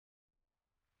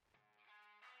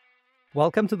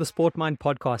Welcome to the Sport Mind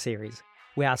podcast series,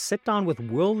 where I sit down with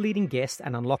world-leading guests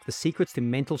and unlock the secrets to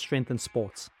mental strength in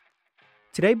sports.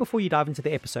 Today, before you dive into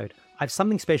the episode, I have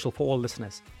something special for all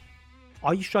listeners.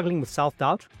 Are you struggling with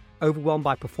self-doubt, overwhelmed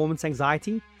by performance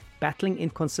anxiety, battling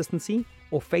inconsistency,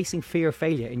 or facing fear of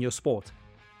failure in your sport?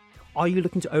 Are you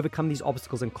looking to overcome these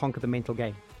obstacles and conquer the mental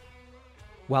game?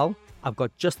 Well, I've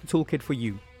got just the toolkit for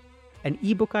you. An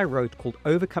ebook I wrote called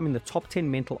Overcoming the Top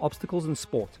 10 Mental Obstacles in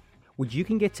Sport, which you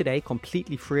can get today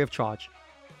completely free of charge.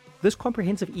 This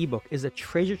comprehensive ebook is a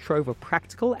treasure trove of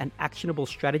practical and actionable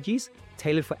strategies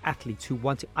tailored for athletes who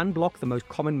want to unblock the most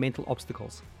common mental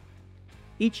obstacles.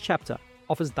 Each chapter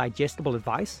offers digestible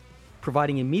advice,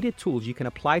 providing immediate tools you can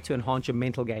apply to enhance your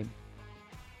mental game.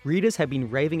 Readers have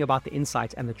been raving about the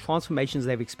insights and the transformations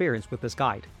they've experienced with this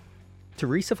guide.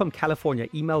 Teresa from California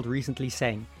emailed recently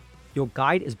saying, "Your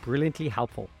guide is brilliantly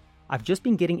helpful. I've just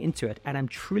been getting into it and I'm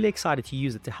truly excited to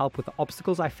use it to help with the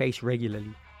obstacles I face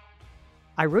regularly."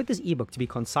 I wrote this ebook to be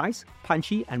concise,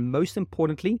 punchy, and most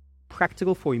importantly,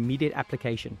 practical for immediate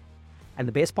application. And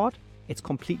the best part? It's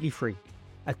completely free,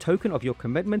 a token of your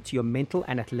commitment to your mental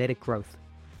and athletic growth.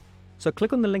 So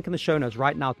click on the link in the show notes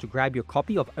right now to grab your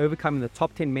copy of Overcoming the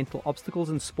Top 10 Mental Obstacles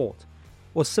in Sport,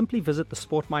 or simply visit the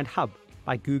Sport Mind Hub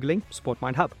by Googling Sport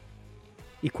Mind Hub.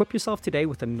 Equip yourself today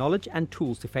with the knowledge and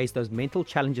tools to face those mental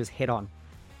challenges head on.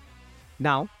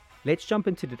 Now, let's jump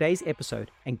into today's episode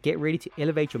and get ready to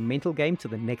elevate your mental game to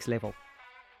the next level.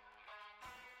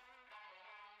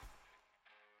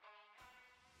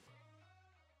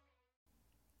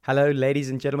 Hello, ladies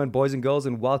and gentlemen, boys and girls,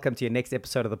 and welcome to your next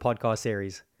episode of the podcast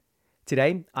series.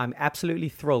 Today, I'm absolutely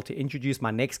thrilled to introduce my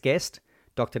next guest,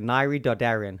 Dr. Nyree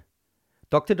Dardarian.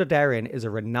 Dr. Dardarian is a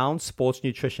renowned sports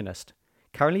nutritionist,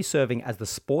 currently serving as the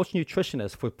sports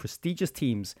nutritionist for prestigious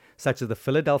teams such as the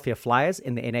Philadelphia Flyers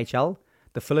in the NHL,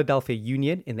 the Philadelphia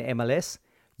Union in the MLS,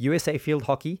 USA Field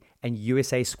Hockey, and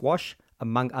USA Squash,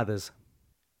 among others.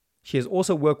 She has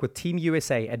also worked with Team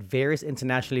USA at various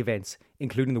international events,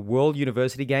 including the World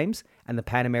University Games and the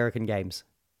Pan American Games.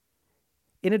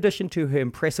 In addition to her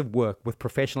impressive work with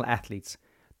professional athletes,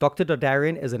 Dr.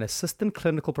 Dardarian is an assistant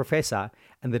clinical professor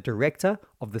and the director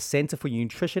of the Center for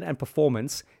Nutrition and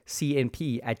Performance,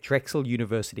 CNP, at Drexel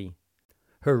University.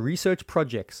 Her research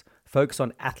projects focus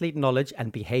on athlete knowledge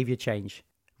and behavior change,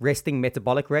 resting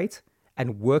metabolic rate,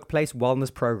 and workplace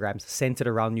wellness programs centered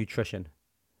around nutrition.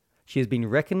 She has been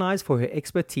recognized for her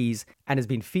expertise and has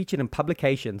been featured in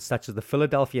publications such as the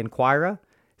Philadelphia Inquirer,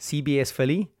 CBS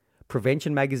Philly,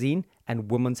 Prevention Magazine,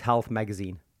 and Women's Health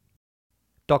Magazine.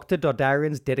 Dr.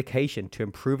 Dardarian's dedication to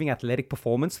improving athletic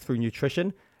performance through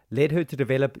nutrition led her to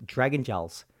develop Dragon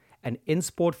Gels, an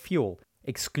in-sport fuel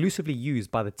exclusively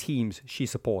used by the teams she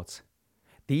supports.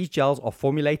 These gels are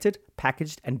formulated,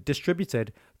 packaged, and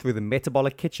distributed through the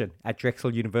Metabolic Kitchen at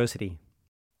Drexel University.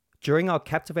 During our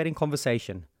captivating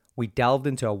conversation, we delved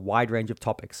into a wide range of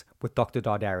topics with Dr.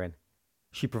 Dardarian.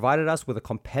 She provided us with a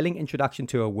compelling introduction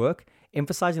to her work,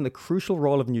 emphasizing the crucial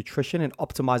role of nutrition in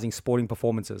optimizing sporting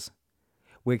performances.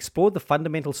 We explored the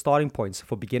fundamental starting points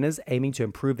for beginners aiming to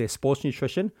improve their sports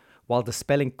nutrition while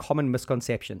dispelling common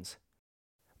misconceptions.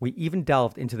 We even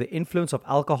delved into the influence of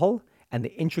alcohol and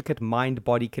the intricate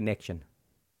mind-body connection.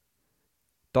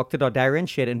 Dr. Dardarian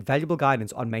shared invaluable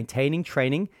guidance on maintaining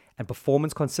training and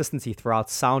performance consistency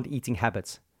throughout sound eating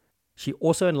habits. She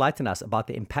also enlightened us about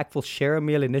the impactful Share a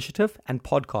Meal initiative and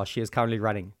podcast she is currently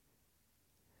running.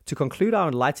 To conclude our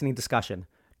enlightening discussion,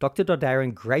 Dr.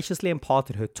 Dardarian graciously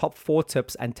imparted her top 4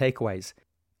 tips and takeaways,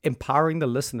 empowering the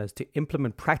listeners to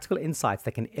implement practical insights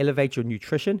that can elevate your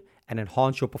nutrition and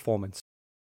enhance your performance.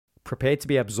 Prepare to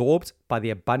be absorbed by the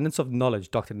abundance of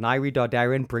knowledge Dr. Nyree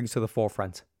Dardarian brings to the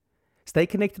forefront. Stay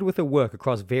connected with her work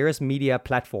across various media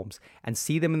platforms and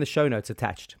see them in the show notes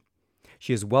attached.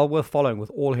 She is well worth following with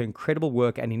all her incredible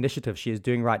work and initiatives she is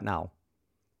doing right now.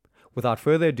 Without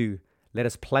further ado, let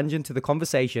us plunge into the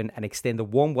conversation and extend a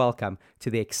warm welcome to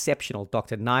the exceptional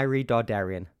Dr. Nyree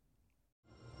Dardarian.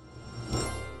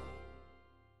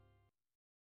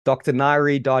 Dr.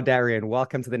 Nyree Dardarian,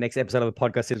 welcome to the next episode of the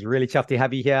podcast. It's really chuffed to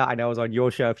have you here. I know I was on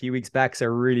your show a few weeks back, so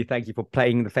really thank you for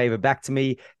playing the favor back to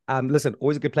me. Listen,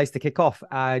 always a good place to kick off.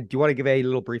 Do you want to give a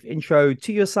little brief intro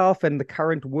to yourself and the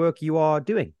current work you are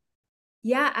doing?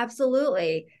 Yeah,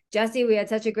 absolutely. Jesse, we had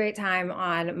such a great time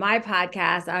on my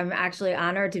podcast. I'm actually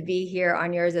honored to be here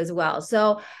on yours as well.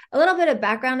 So a little bit of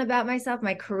background about myself,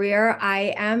 my career.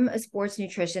 I am a sports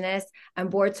nutritionist. I'm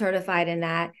board certified in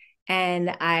that. And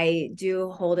I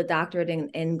do hold a doctorate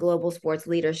in global sports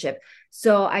leadership.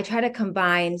 So I try to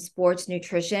combine sports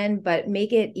nutrition, but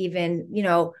make it even,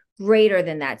 greater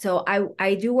than that. So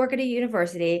I do work at a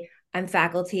university. I'm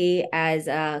faculty as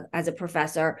a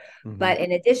professor. Hmm. But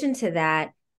in addition to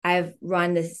that, I've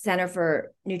run the Center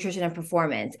for Nutrition and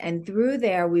Performance. And through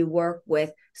there, we work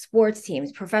with sports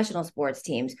teams, professional sports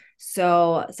teams.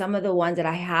 So some of the ones that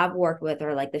I have worked with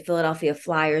are like the Philadelphia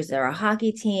Flyers, they're a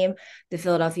hockey team, the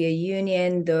Philadelphia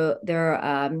Union, they're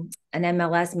an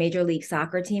MLS Major League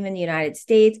Soccer team in the United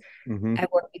States. Hmm. I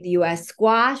work with US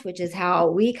Squash, which is how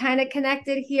we kind of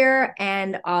connected here,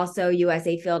 and also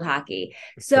USA Field Hockey.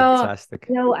 So, Fantastic.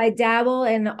 I dabble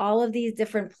in all of these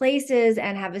different places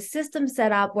and have a system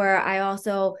set up where I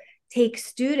also take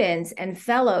students and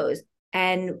fellows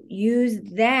and use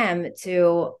them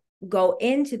to go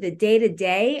into the day to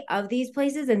day of these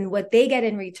places. And what they get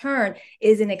in return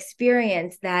is an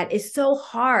experience that is so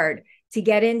hard to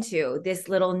get into this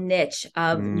little niche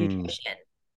of Mm. nutrition.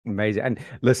 Amazing. And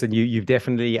listen, you've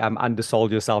definitely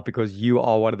undersold yourself because you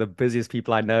are one of the busiest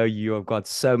people I know. You have got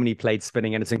so many plates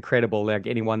spinning and it's incredible. Like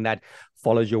anyone that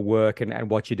follows your work and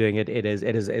what you're doing, it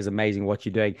is amazing what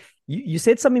you're doing. You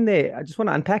said something there. I just want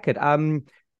to unpack it.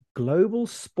 Global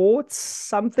sports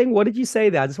something. What did you say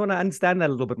there? I just want to understand that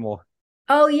a little bit more.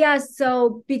 Oh yes.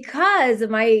 So because of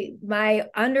my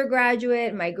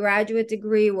undergraduate, my graduate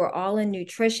degree were all in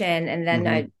nutrition, and then Hmm.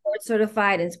 I board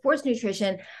certified in sports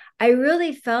nutrition, I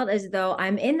really felt as though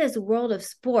I'm in this world of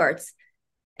sports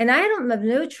and I don't have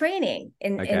no training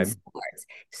in Okay. sports.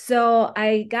 So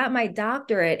I got my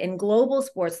doctorate in global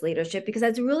sports leadership because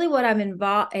that's really what I'm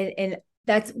involved in, and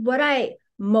that's what I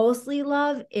mostly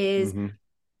love is Hmm.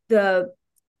 the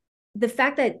the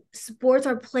fact that sports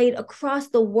are played across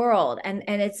the world, and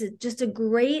it's just a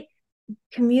great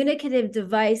communicative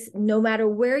device. No matter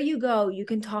where you go, you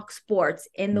can talk sports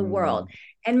in the world. Mm.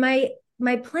 And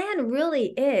my plan really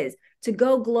is to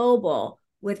go global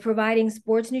with providing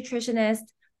sports nutritionists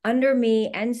under me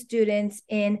and students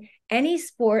in any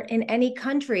sport in any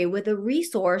country with a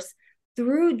resource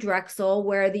through Drexel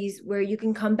where you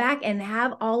can come back and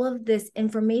have all of this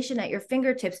information at your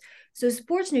fingertips. So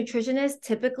sports nutritionists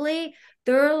typically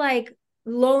they're like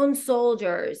lone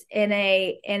soldiers in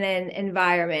an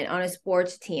environment on a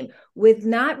sports team with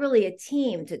not really a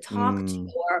team to talk to Mm.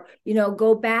 or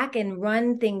go back and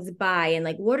run things by and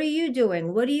like what are you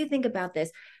doing, what do you think about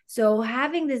this? So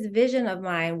having this vision of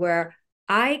mine where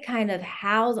I kind of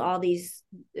house all these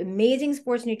amazing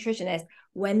sports nutritionists,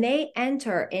 when they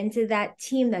enter into that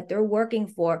team that they're working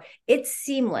for, it's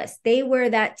seamless. They wear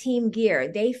that team gear,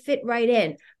 they fit right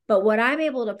in. But what I'm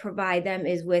able to provide them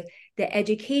is with the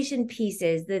education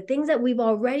pieces, the things that we've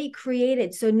already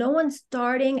created. So no one's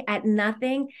starting at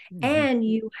nothing. Mhm. And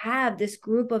you have this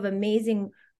group of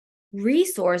amazing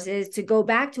resources to go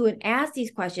back to and ask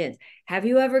these questions. Have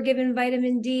you ever given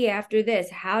vitamin D after this?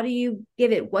 How do you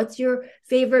give it? What's your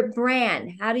favorite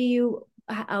brand? How do you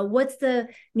what's the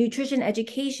nutrition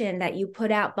education that you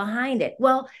put out behind it?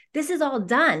 Well, this is all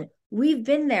done. We've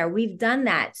been there, we've done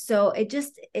that. So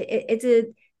it's a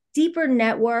deeper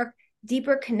network,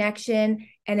 deeper connection,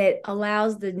 and it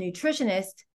allows the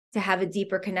nutritionist to have a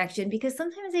deeper connection because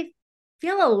sometimes they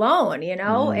feel alone, in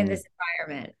Mm. this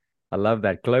environment. I love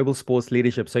that global sports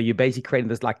leadership. So you're basically creating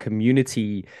this like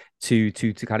community to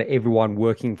kind of everyone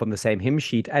working from the same hymn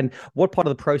sheet. And what part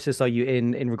of the process are you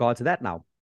in regard to that now?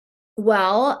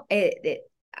 Well,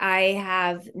 I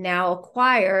have now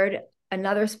acquired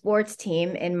another sports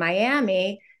team in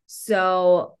Miami,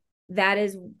 so that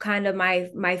is kind of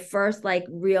my first like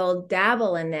real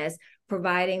dabble in this,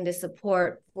 providing the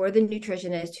support for the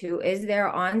nutritionist who is there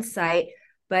on site,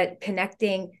 but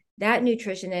connecting that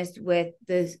nutritionist with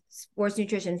the sports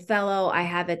nutrition fellow I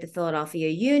have at the Philadelphia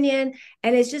Union,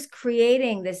 and it's just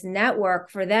creating this network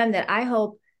for them that I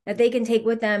hope that they can take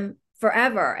with them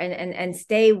forever and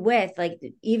stay with, like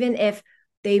even if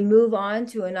they move on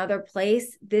to another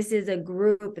place, this is a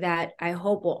group that I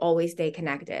hope will always stay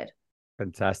connected.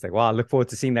 Fantastic. Wow, I look forward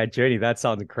to seeing that journey. That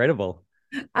sounds incredible.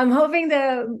 I'm hoping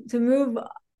to move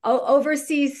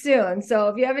overseas soon, so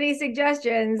if you have any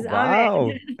suggestions, I'm in.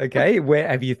 Wow. Okay. Where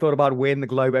have you thought about where in the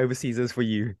globe overseas is for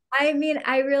you? I mean,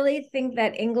 I really think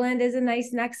that England is a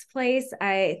nice next place.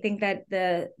 I think that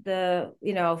the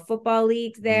football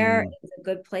leagues there Mm, is a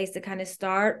good place to kind of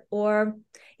start, or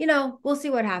we'll see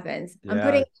what happens. I'm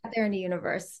putting yeah. it out there in the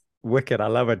universe. Wicked. I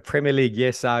love it. Premier League.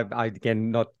 Yes. I again,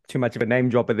 not too much of a name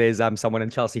drop, but there's someone in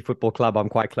Chelsea Football Club I'm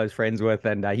quite close friends with,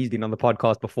 and he's been on the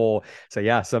podcast before. So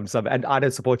yeah, some, and I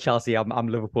don't support Chelsea. I'm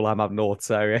Liverpool. I'm up north.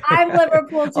 So I'm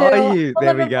Liverpool too. are I'm you? a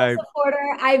There we Liverpool go.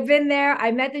 supporter. I've been there.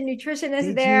 I met the nutritionist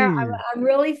Did there. you? I'm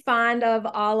really fond of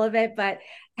all of it, but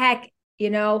heck,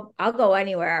 I'll go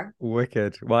anywhere.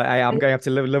 Wicked. Well, I'm going up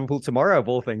to Liverpool tomorrow of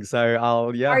all things. So I'll,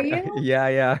 Are yeah, you? yeah,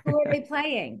 yeah. Who are they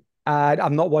playing?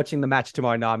 I'm not watching the match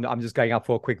tomorrow. No, I'm just going up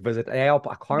for a quick visit. I can't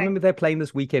Okay. remember if they're playing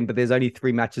this weekend, but there's only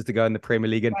three matches to go in the Premier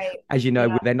League. And Right. as you know,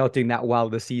 Yeah. they're not doing that well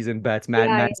this season, but Yeah. Man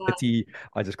Yeah. City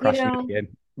are just You crushing it know, again.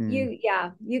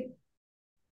 Mm.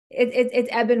 it's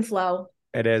ebb and flow.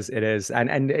 It is, it is,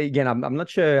 and again, I'm not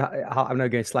sure how I'm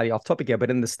not going slightly off topic here, but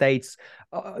in the States,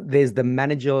 there's the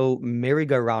managerial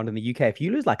merry-go-round in the UK. If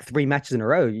you lose like three matches in a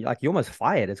row, you're almost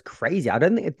fired. It's crazy. I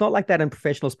don't think it's not like that in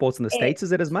professional sports in the It, States,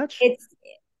 is it as much? it's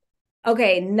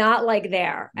Okay, not like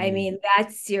there. I Mm, mean,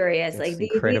 that's serious. Like it's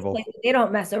these incredible. places, they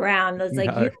don't mess around. It's like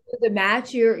you No. lose the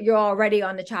match, you're already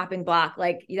on the chopping block.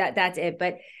 Like that's it.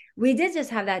 But we did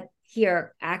just have that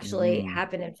here actually Mm,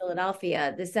 happen in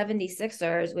Philadelphia. The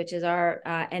 76ers, which is our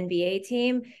NBA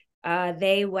team,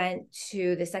 they went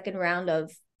to the second round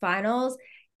of finals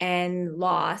and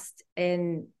lost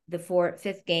in the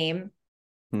fifth game.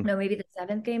 mm. No, maybe the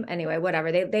seventh game. Anyway,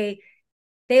 whatever.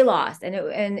 They lost, and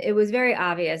it was very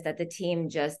obvious that the team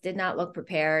just did not look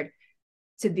prepared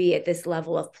to be at this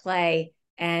level of play.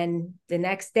 And the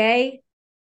next day,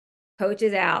 coach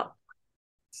is out.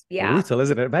 Yeah, Brutal,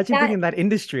 isn't it? Imagine being that. in that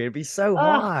industry. It'd be so Oh,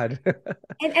 hard.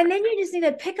 and then you just need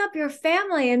to pick up your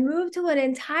family and move to an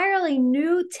entirely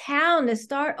new town to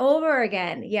start over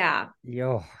again. Yeah,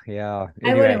 Yo, yeah.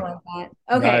 I wouldn't Anyway, want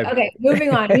that. Okay, no. okay,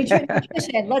 moving on.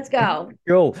 Nutrition. Let's go.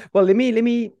 Cool. Well, let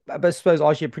me, I suppose,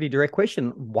 ask you a pretty direct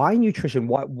question. Why nutrition?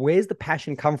 Where's the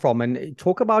passion come from? And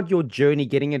talk about your journey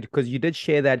getting into, because you did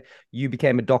share that you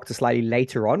became a doctor slightly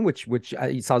later on, which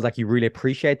it sounds like you really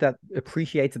appreciated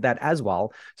that as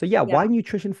well. So yeah, Yeah. why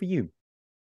nutrition for you?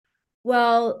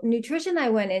 Well, nutrition I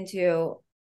went into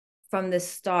from the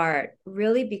start,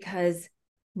 really because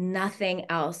nothing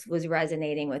else was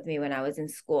resonating with me when I was in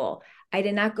school. I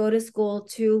did not go to school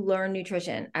to learn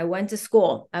nutrition. I went to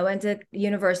school, I went to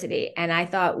university, and I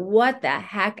thought, what the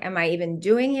heck am I even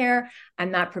doing here?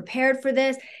 I'm not prepared for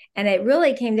this. And it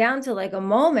really came down to like a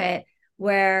moment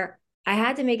where I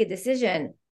had to make a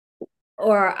decision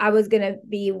or I was going to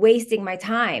be wasting my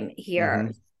time here.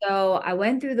 Hmm. So I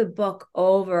went through the book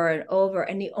over and over.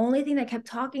 And the only thing that kept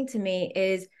talking to me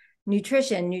is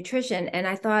nutrition, nutrition. And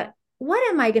I thought, what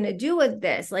am I going to do with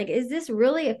this? Like, is this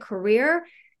really a career?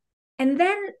 And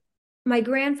then my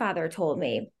grandfather told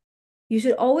me, you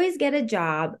should always get a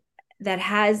job that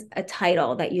has a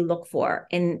title that you look for.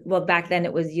 And well, back then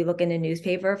it was you look in the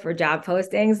newspaper for job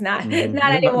postings, not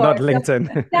Not anymore. So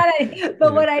LinkedIn. not but Yeah.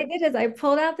 what I did is I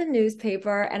pulled out the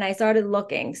newspaper and I started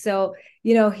looking. So,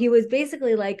 he was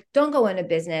basically like, don't go into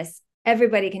business.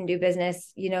 Everybody can do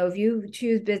business. If you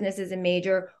choose business as a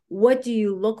major, what do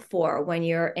you look for when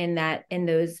you're in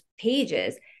those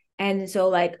pages? And so,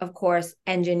 like, of course,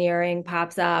 engineering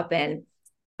pops up, and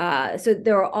so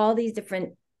there are all these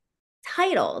different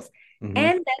titles. Hmm.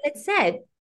 And then it said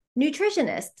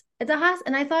nutritionist at the hospital.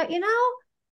 And I thought,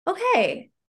 okay,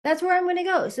 that's where I'm going to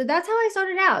go. So that's how I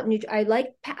started out. I like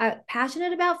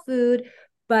passionate about food,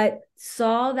 but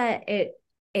saw that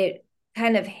it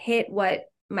kind of hit what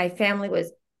my family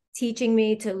was teaching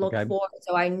me to look Okay. for.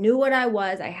 So I knew what I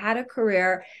was. I had a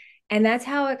career, and that's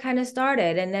how it kind of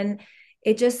started. And then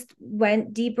it just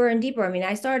went deeper and deeper. I mean,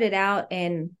 I started out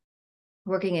in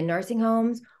working in nursing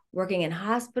homes, working in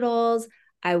hospitals.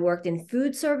 I worked in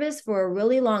food service for a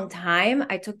really long time.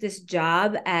 I took this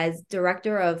job as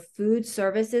director of food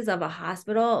services of a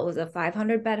hospital. It was a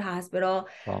 500-bed hospital,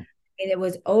 Well, and it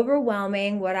was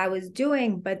overwhelming what I was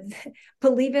doing. But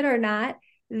believe it or not,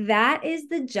 that is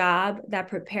the job that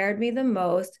prepared me the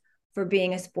most for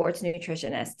being a sports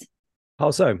nutritionist.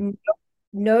 how so? No,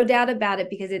 no doubt about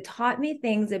it, because it taught me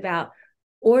things about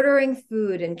ordering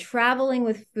food and traveling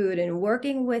with food and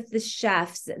working with the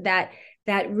chefs that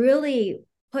really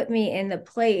put me in the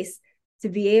place to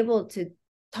be able to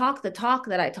talk the talk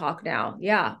that I talk now.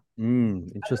 Yeah.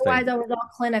 Interesting. Otherwise, I was all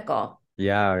clinical.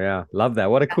 Yeah, yeah. Love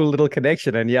that. What a cool little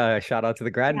connection. And yeah, shout out to the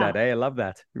Yeah. granddad. I love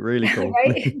that. Really cool.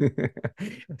 Right.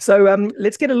 So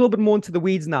let's get a little bit more into the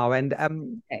weeds now. And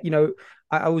Okay.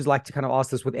 I always like to kind of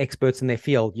ask this with experts in their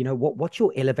field. What's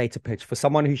your elevator pitch for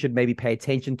someone who should maybe pay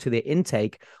attention to their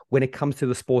intake when it comes to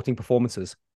the sporting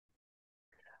performances?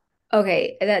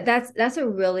 Okay. That's a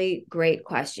really great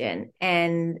question.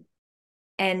 And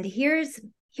here's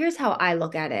how I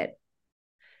look at it.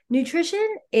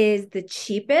 Nutrition is the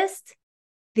cheapest,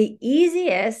 the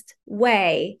easiest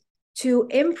way to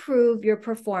improve your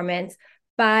performance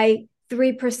by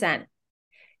 3%.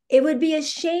 It would be a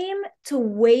shame to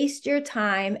waste your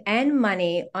time and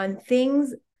money on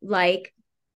things like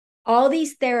all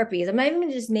these therapies. I'm not even going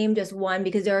to just name just one,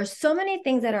 because there are so many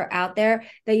things that are out there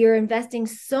that you're investing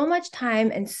so much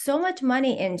time and so much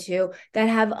money into that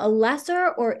have a lesser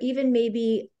or even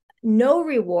maybe no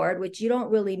reward, which you don't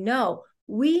really know.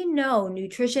 We know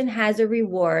nutrition has a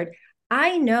reward.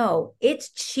 I know it's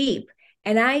cheap.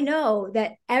 And I know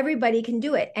that everybody can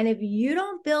do it. And if you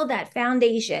don't build that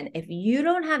foundation, if you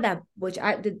don't have that, which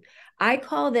I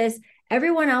call this,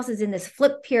 everyone else is in this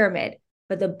flip pyramid,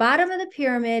 but the bottom of the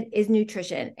pyramid is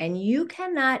nutrition. And you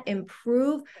cannot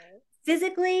improve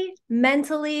physically,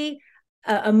 mentally,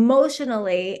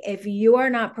 emotionally if you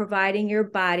are not providing your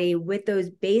body with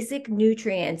those basic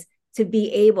nutrients to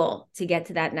be able to get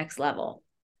to that next level.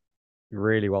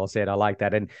 Really well said. I like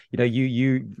that. And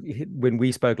when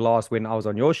we spoke last, when I was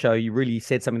on your show, you really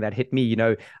said something that hit me.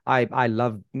 I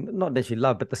love, not necessarily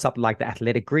love, but the stuff like the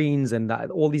athletic greens and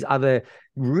all these other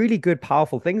really good,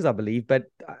 powerful things, I believe.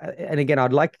 But and again,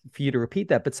 I'd like for you to repeat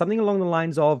that. But something along the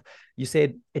lines of, you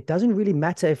said it doesn't really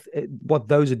matter if what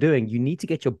those are doing. You need to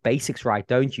get your basics right,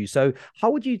 don't you? So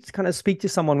how would you kind of speak to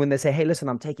someone when they say, "Hey, listen,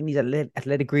 I'm taking these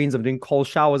athletic greens, I'm doing cold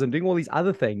showers, I'm doing all these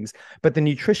other things, but the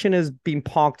nutrition has been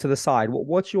parked to the side."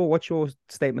 What's your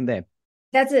statement there?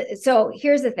 So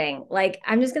here's the thing. Like,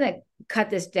 I'm just gonna cut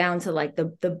this down to like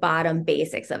the bottom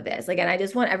basics of this. Like, and I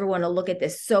just want everyone to look at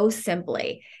this so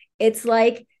simply. It's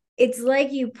like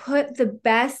you put the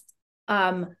best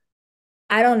I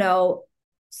don't know,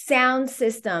 sound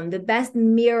system, the best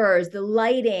mirrors, the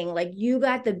lighting, like you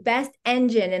got the best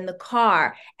engine in the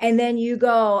car, and then you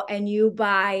go and you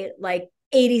buy like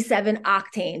 87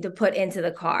 octane to put into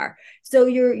the car. So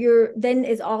you're then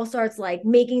it all starts like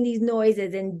making these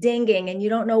noises and dinging, and you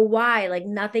don't know why, like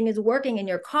nothing is working in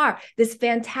your car. This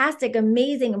fantastic,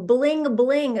 amazing bling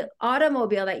bling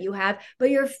automobile that you have, but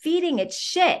you're feeding it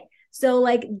shit. So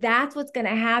like that's what's going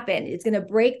to happen. It's going to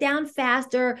break down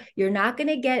faster. You're not going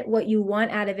to get what you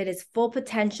want out of it, its full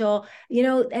potential,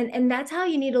 and that's how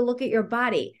you need to look at your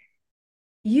body.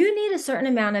 You need a certain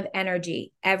amount of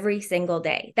energy every single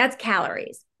day. That's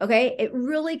calories. Okay. It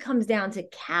really comes down to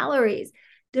calories.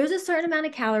 There's a certain amount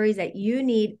of calories that you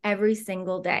need every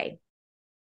single day.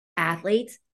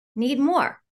 Athletes need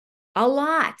more, a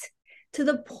lot, to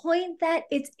the point that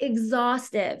it's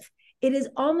exhaustive. It is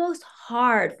almost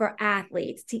hard for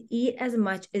athletes to eat as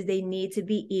much as they need to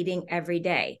be eating every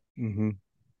day. Mm-hmm.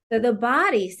 So the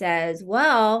body says,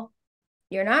 well,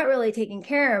 you're not really taking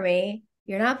care of me.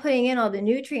 You're not putting in all the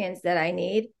nutrients that I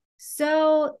need.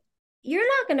 So you're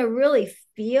not going to really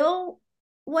feel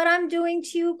what I'm doing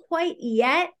to you quite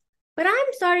yet, but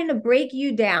I'm starting to break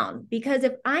you down, because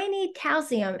if I need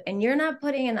calcium and you're not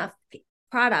putting enough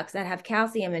products that have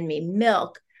calcium in me,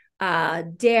 milk,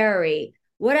 dairy,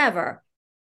 whatever,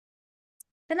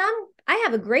 then I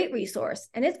have a great resource,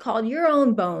 and it's called your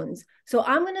own bones. So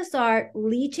I'm going to start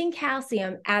leaching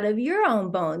calcium out of your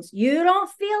own bones. You don't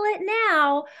feel it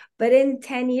now, but in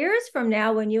 10 years from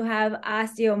now, when you have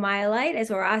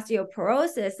osteomyelitis or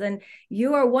osteoporosis, and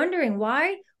you are wondering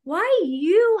why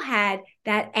you had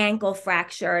that ankle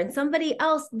fracture and somebody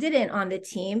else didn't on the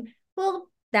team, well,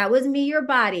 that was me, your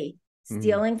body,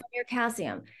 stealing from your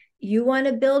calcium. You want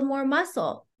to build more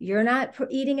muscle. You're not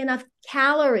eating enough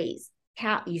calories.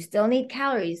 You still need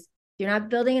calories. You're not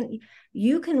building.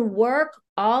 You can work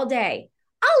all day.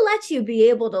 I'll let you be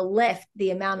able to lift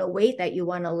the amount of weight that you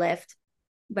want to lift,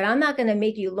 but I'm not going to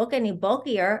make you look any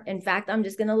bulkier. In fact, I'm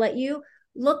just going to let you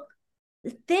look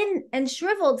thin and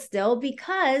shriveled still,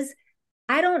 because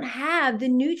I don't have the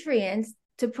nutrients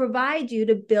to provide you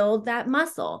to build that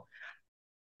muscle.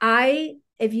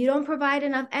 If you don't provide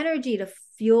enough energy to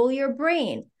fuel your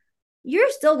brain,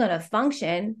 you're still going to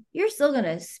function. You're still going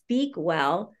to speak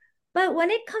well. But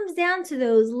when it comes down to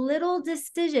those little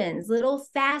decisions, little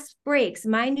fast breaks,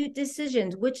 minute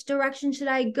decisions, which direction should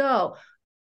I go?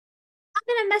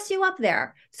 I'm going to mess you up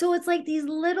there. So it's like these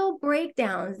little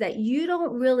breakdowns that you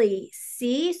don't really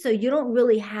see. So you don't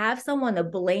really have someone to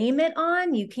blame it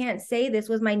on. You can't say this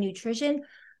was my nutrition,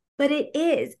 but it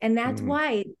is. And that's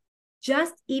why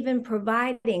just even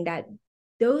providing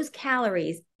those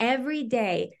calories every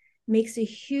day makes a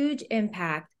huge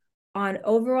impact on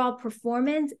overall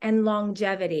performance and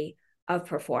longevity of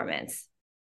performance,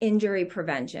 injury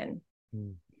prevention.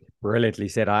 Brilliantly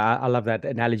said. I love that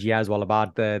analogy as well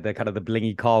about the kind of the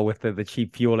blingy car with the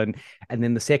cheap fuel, and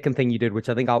then the second thing you did, which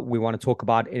I think we want to talk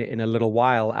about in a little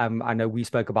while. I know we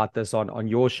spoke about this on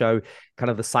your show, kind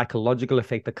of the psychological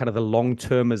effect, the kind of the long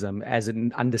termism, as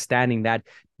in understanding that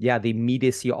the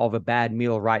immediacy of a bad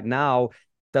meal right now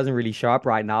doesn't really show up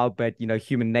right now, but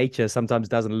human nature sometimes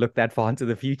doesn't look that far into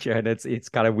the future, and it's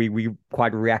kind of we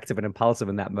quite reactive and impulsive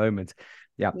in that moment.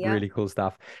 Yeah, really cool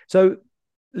stuff. So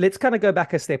let's kind of go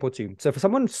back a step or two. So for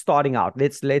someone starting out,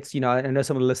 let's I know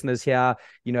some of the listeners here,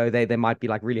 they might be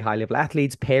like really high level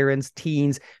athletes, parents,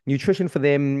 teens. Nutrition for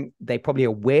them, they're probably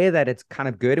aware that it's kind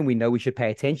of good and we know we should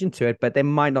pay attention to it, but they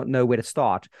might not know where to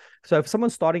start. So if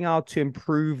someone's starting out to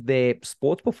improve their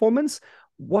sports performance,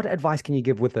 what advice can you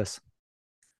give with this?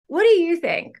 What do you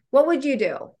think? What would you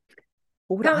do?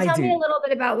 What would Tell, I tell me a do? little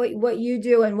bit about what you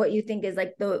do and what you think is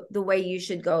like the way you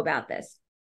should go about this.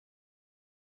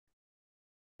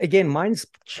 Again, mine's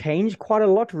changed quite a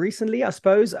lot recently, I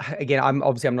suppose. Again, I'm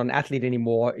not an athlete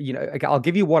anymore. Okay, I'll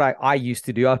give you what I used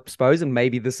to do, I suppose, and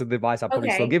maybe this is the advice I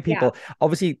probably still Okay. give Yeah. people.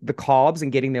 Obviously, the carbs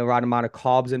and getting the right amount of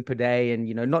carbs in per day, and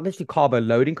not necessarily carbo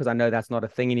loading because I know that's not a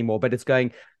thing anymore. But it's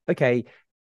going, okay,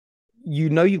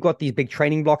 you've got these big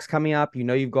training blocks coming up,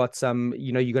 you've got some,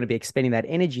 you're going to be expending that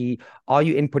energy. Are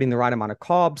you inputting the right amount of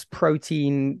carbs,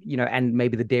 protein, and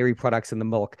maybe the dairy products and the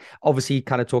milk? Obviously,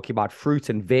 kind of talking about fruit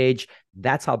and veg.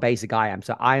 That's how basic I am.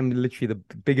 So I am literally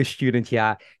the biggest student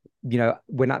here.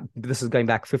 This is going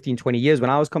back 15, 20 years when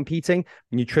I was competing,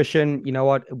 nutrition,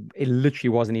 it literally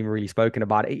wasn't even really spoken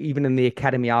about. Even in the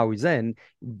academy I was in,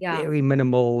 Yeah. very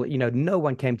minimal, no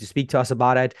one came to speak to us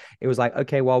about it. It was like,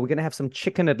 okay, well, we're going to have some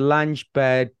chicken at lunch,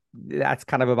 but that's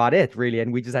kind of about it, really.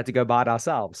 And we just had to go buy it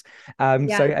ourselves. So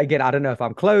Yeah. again, I don't know if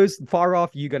I'm close, far off.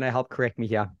 You're going to help correct me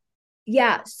here.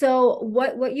 Yeah. So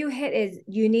what you hit is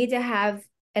you need to have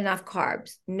enough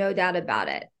carbs, no doubt about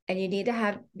it. And you need to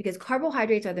have, because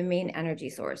carbohydrates are the main energy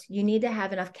source. You need to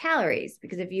have enough calories,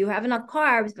 because if you have enough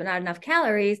carbs but not enough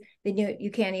calories, then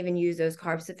you can't even use those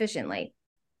carbs sufficiently.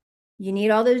 You need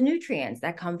all those nutrients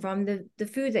that come from the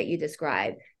foods that you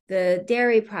describe, the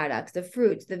dairy products, the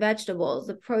fruits, the vegetables,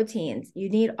 the proteins. You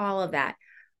need all of that.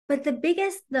 But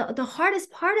the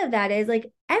hardest part of that is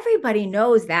like everybody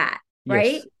knows that,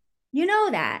 right? Yes. You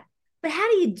know that. But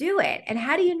how do you do it? And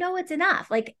how do you know it's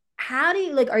enough? Like, how do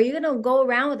you, like, are you going to go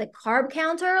around with a carb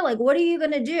counter? Like, what are you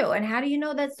going to do? And how do you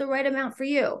know that's the right amount for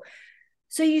you?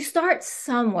 So you start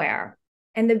somewhere.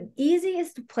 And the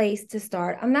easiest place to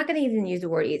start, I'm not going to even use the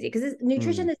word easy because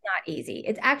nutrition Mm, is not easy.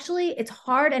 It's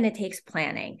hard and it takes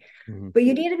planning. mhm. But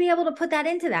you need to be able to put that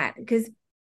into that, because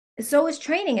so is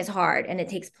training is hard and it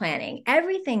takes planning.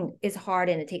 Everything is hard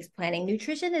and it takes planning.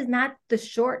 Nutrition is not the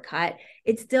shortcut.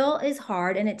 It still is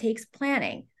hard and it takes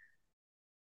planning.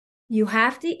 You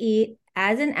have to eat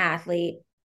as an athlete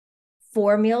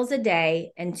 4 meals a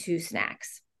day and 2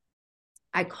 snacks.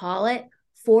 I call it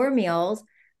 4 meals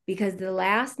because the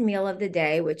last meal of the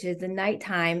day, which is the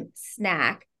nighttime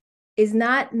snack, is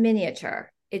not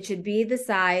miniature. It should be the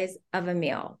size of a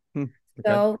meal. Hmm. Okay.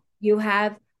 So you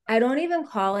have, I don't even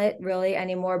call it really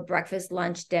anymore breakfast,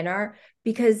 lunch, dinner,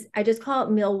 because I just call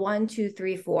it meal 1, 2,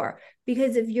 3, 4.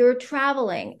 Because if you're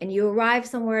traveling and you arrive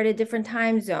somewhere at a different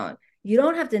time zone, you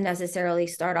don't have to necessarily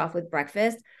start off with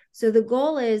breakfast. So the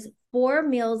goal is 4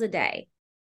 meals a day,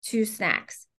 2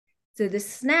 snacks. So the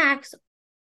snacks,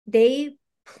 they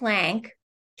plank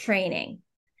training.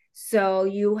 So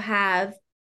you have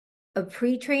a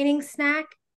pre-training snack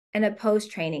and a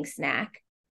post-training snack.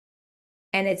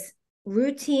 And it's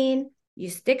routine. You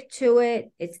stick to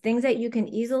it. It's things that you can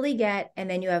easily get. And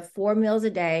then you have 4 meals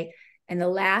a day. And the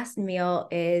last meal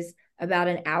is about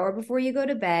an hour before you go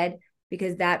to bed,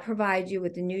 because that provides you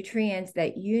with the nutrients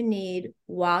that you need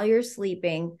while you're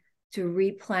sleeping to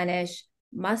replenish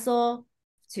muscle,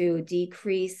 to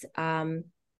decrease any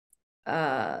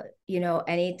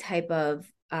type of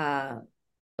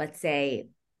let's say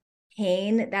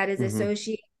pain that is Hmm.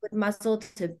 associated with muscle,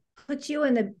 to put you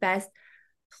in the best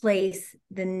place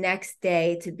the next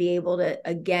day to be able to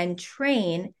again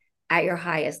train at your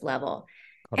highest level.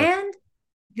 Got it. And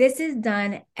this is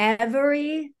done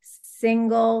every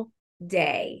single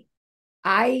day.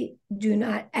 I do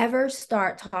not ever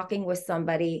start talking with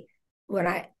somebody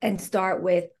and start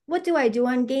with, what do I do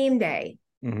on game day?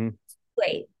 Hmm.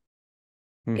 Wait,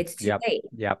 Mm, it's too yep, late.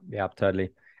 yep,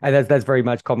 totally. And that's very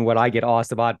much common what I get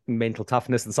asked about mental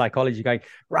toughness and psychology, going,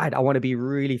 right, I want to be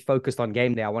really focused on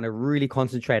game day. I want to really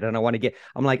concentrate and I want to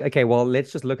I'm like, okay, well,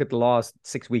 let's just look at the last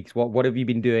 6 weeks. What have you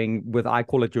been doing with, I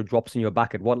call it your drops in your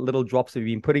bucket? What little drops have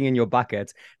you been putting in your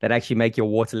bucket that actually make your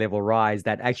water level rise?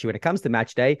 That actually, when it comes to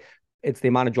match day, it's the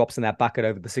amount of drops in that bucket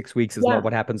over the 6 weeks is not Yeah.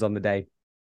 what happens on the day.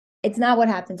 It's not what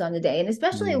happens on the day. And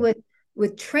especially Mm,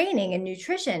 with training and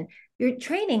nutrition, you're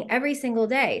training every single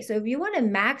day. So if you want to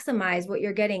maximize what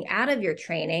you're getting out of your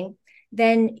training,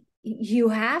 then you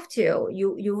have to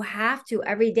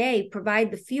every day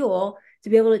provide the fuel to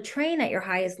be able to train at your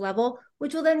highest level,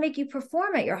 which will then make you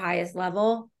perform at your highest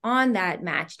level on that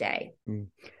match day. mm.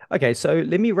 Okay, so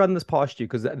let me run this past you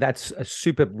because that's a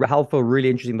super helpful, really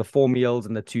interesting. The 4 meals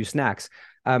and the 2 snacks.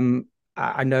 Um,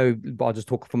 I know I'll just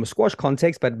talk from a squash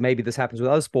context, but maybe this happens with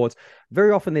other sports.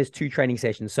 Very often there's two training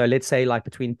sessions. So let's say like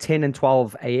between 10 and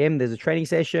 12 a.m. there's a training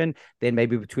session. Then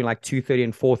maybe between like 2:30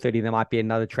 and 4:30 there might be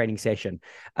another training session.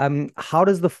 How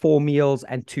does the four meals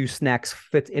and two snacks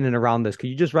fit in and around this? Could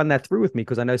you just run that through with me?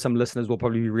 Because I know some listeners will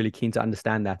probably be really keen to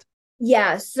understand that.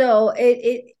 Yeah, so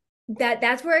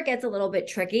that's where it gets a little bit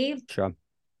tricky. Sure.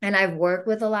 And I've worked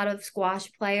with a lot of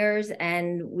squash players,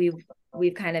 and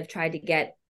we've kind of tried to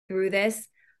get through this.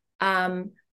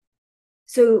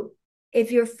 So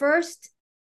if your first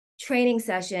training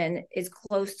session is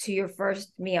close to your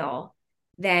first meal,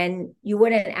 then you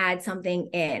wouldn't add something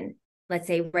in, let's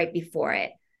say right before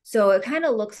it. So it kind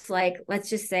of looks like, let's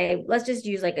just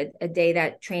use like a day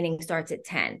that training starts at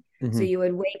 10. So you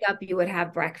would wake up, you would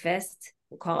have breakfast,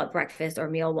 we'll call it breakfast or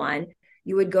meal one.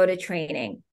 You would go to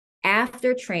training.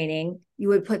 After training, you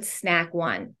would put snack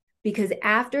one, because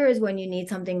after is when you need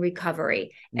something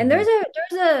recovery. And there's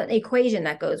an equation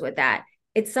that goes with that.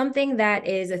 It's something that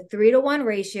is a 3-to-1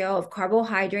 ratio of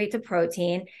carbohydrate to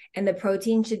protein, and the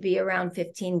protein should be around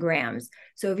 15 grams.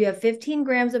 So if you have 15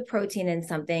 grams of protein in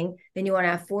something, then you want to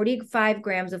have 45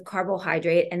 grams of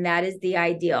carbohydrate, and that is the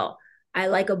ideal. I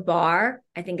like a bar.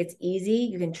 I think it's easy.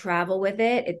 You can travel with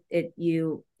it. It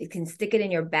can stick it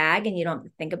in your bag and you don't have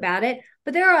to think about it.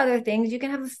 But there are other things. You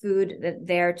can have a food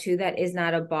there too that is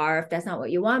not a bar if that's not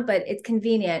what you want, but it's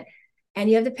convenient. And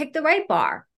you have to pick the right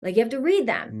bar. Like you have to read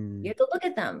them. You have to look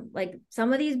at them. Like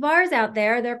some of these bars out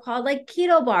there, they're called like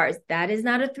keto bars. That is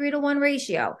not a 3-to-1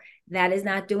 ratio. That is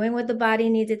not doing what the body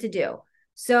needs it to do.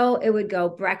 So it would go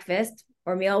breakfast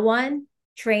or meal one,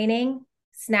 training,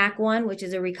 snack one, which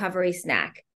is a recovery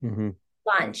snack,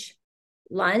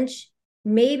 lunch.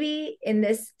 Maybe in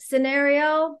this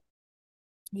scenario,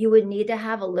 you would need to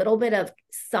have a little bit of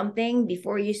something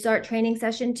before you start training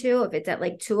session 2. If it's at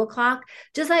like 2:00,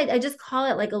 I just call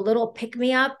it like a little pick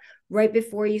me up right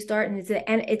before you start. And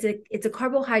it's a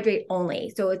carbohydrate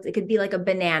only. So it could be like a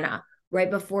banana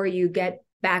right before you get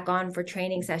back on for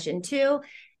training session 2.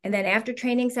 And then after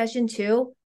training session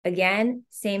 2, again,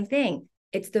 same thing.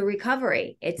 It's the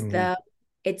recovery. It's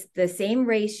the same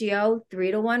ratio,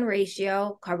 3-to-1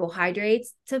 ratio,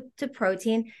 carbohydrates to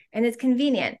protein, and it's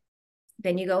convenient.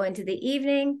 Then you go into the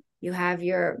evening, you have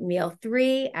your meal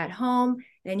 3 at home,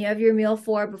 then you have your meal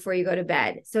 4 before you go to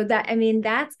bed. So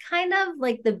that's kind of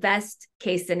like the best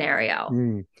case scenario.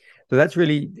 So that's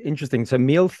really interesting. So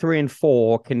meal 3 and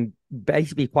 4 can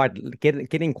basically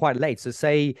getting quite late. So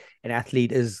say an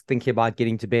athlete is thinking about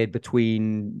getting to bed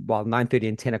between 9:30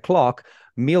 and 10 o'clock.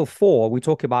 Meal 4, we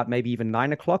talk about maybe even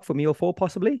 9 o'clock for meal 4,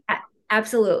 possibly.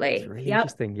 Absolutely. It's really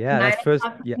interesting. Yeah, 9 that's first.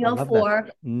 o'clock Yeah, I meal love 4.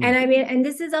 that. And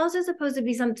this is also supposed to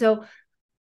be so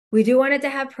we do want it to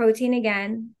have protein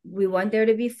again. We want there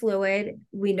to be fluid.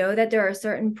 We know that there are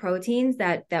certain proteins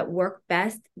that work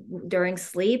best during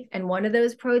sleep. And one of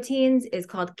those proteins is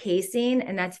called casein,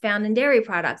 and that's found in dairy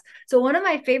products. So one of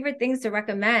my favorite things to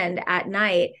recommend at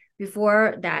night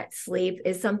before that sleep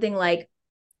is something like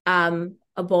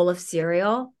a bowl of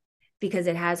cereal, because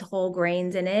it has whole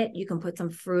grains in it. You can put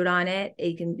some fruit on it.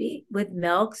 It can be with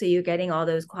milk. So you're getting all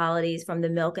those qualities from the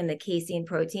milk and the casein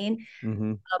protein.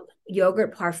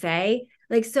 Yogurt parfait.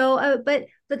 But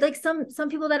like some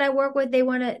people that I work with, they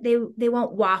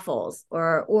want waffles,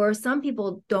 or some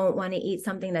people don't want to eat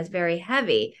something that's very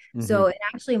heavy. So it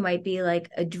actually might be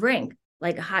like a drink,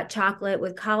 like a hot chocolate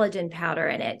with collagen powder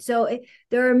in it. So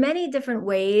there are many different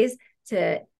ways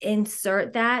to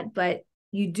insert that, but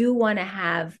you do want to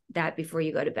have that before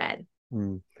you go to bed.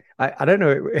 I don't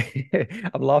know.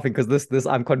 I'm laughing because this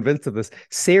I'm convinced of this.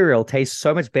 Cereal tastes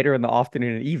so much better in the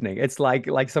afternoon and evening. It's like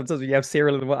sometimes when you have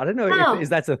cereal in the morning, I don't know if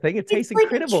that's a thing. It tastes like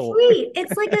incredible. A treat.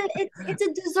 It's like it's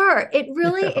a dessert. It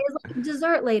really is like a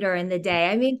dessert later in the day.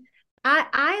 I mean,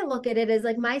 I look at it as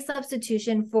like my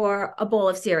substitution for a bowl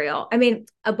of cereal. I mean,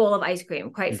 a bowl of ice cream,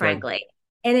 quite frankly.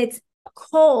 And it's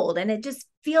cold and it just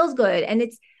feels good. And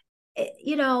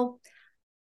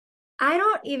I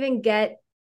don't even get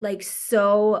like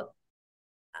so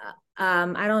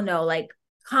I don't know, like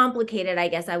complicated, I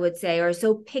guess I would say, or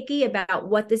so picky about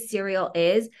what the cereal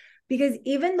is, because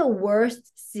even the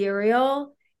worst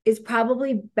cereal is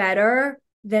probably better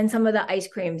than some of the ice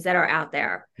creams that are out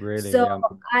there. Really? So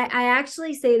Yeah. I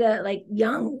actually say to like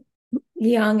young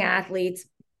athletes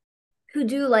who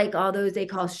do like all those they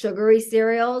call sugary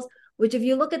cereals, which if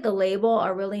you look at the label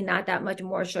are really not that much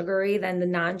more sugary than the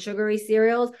non-sugary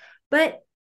cereals, but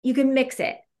you can mix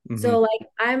it. So like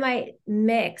I might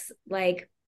mix like,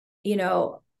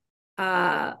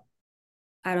 I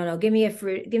don't know, give me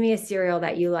a cereal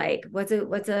that you like. What's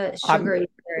a sugary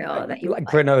cereal? cereal that you Like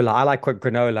like? granola. I like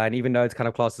granola, and even though it's kind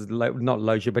of classed as not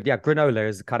low sugar, but yeah, granola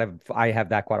is kind of I have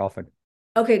that quite often.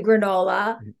 Okay,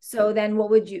 granola. So then what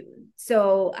would you,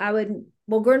 so I would,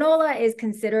 well, granola is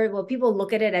considered, well, people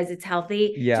look at it as it's healthy.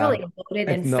 It's Yeah, really loaded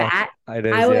it's in not. fat. It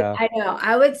is, yeah. I know,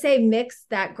 I would say mix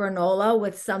that granola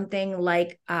with something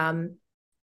like Cheerios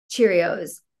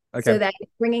so Okay, that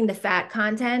it's bringing the fat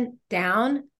content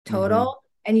down hmm total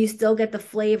and you still get the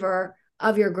flavor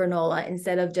of your granola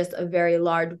instead of just a very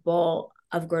large bowl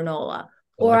of granola. I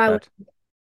Or like I would that.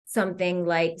 something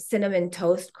like cinnamon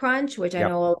toast crunch, which I Yep,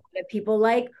 know a lot of people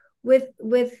like with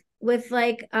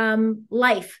like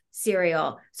life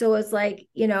cereal. So it's like,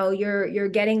 you're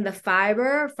getting the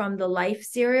fiber from the life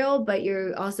cereal, but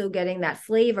you're also getting that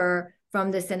flavor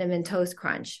from the cinnamon toast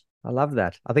crunch. I love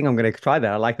that. I think I'm going to try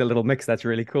that. I like the little mix. That's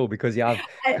really cool because yeah, I've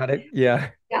I, kind of yeah.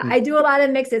 yeah, I do a lot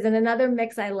of mixes. And another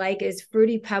mix I like is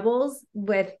fruity pebbles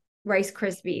with Rice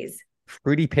Krispies.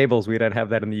 Fruity Pebbles. We don't have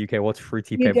that in the UK. What's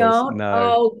Fruity You Pebbles? don't?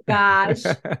 No. Oh gosh.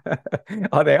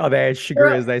 Are they as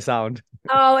sugary as they sound?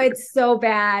 Oh, it's so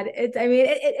bad. It's, I mean,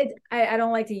 I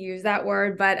don't like to use that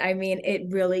word, but I mean, it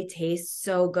really tastes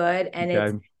so good. And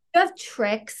it's, Okay. you have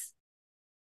tricks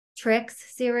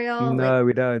cereal. Like, No,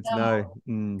 we don't. No. no.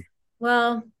 Mm.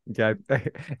 Well, Okay.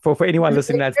 For anyone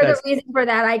listening, you're the that's reason for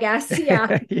that, I guess.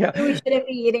 Yeah. yeah. Maybe we shouldn't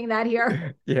be eating that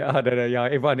here. Yeah, I don't know. Yeah,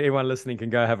 everyone listening can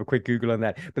go have a quick Google on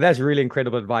that. But that's really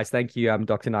incredible advice. Thank you,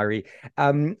 Dr. Nyree.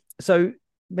 So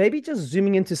maybe just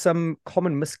zooming into some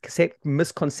common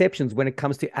misconceptions when it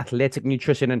comes to athletic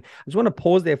nutrition. And I just want to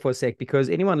pause there for a sec because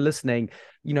anyone listening,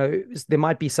 there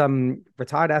might be some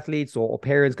retired athletes or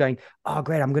parents going, "Oh,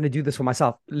 great, I'm going to do this for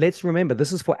myself." Let's remember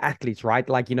this is for athletes, right?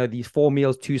 Like, these 4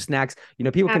 meals, two snacks.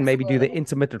 People can maybe do the Absolutely.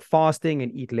 intermittent fasting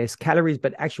and eat less calories,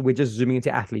 but actually we're just zooming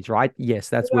into athletes, right? Yes,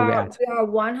 that's We where we're are at. we are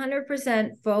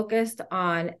 100% focused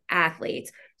on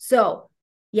athletes. So,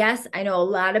 yes, I know a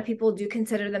lot of people do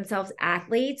consider themselves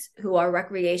athletes who are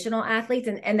recreational athletes,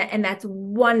 and that's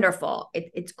wonderful.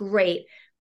 It's great.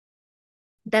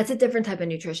 That's a different type of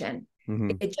nutrition.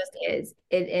 Hmm It just is.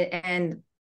 And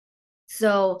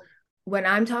so when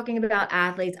I'm talking about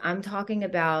athletes, I'm talking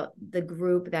about the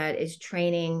group that is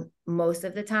training most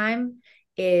of the time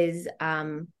is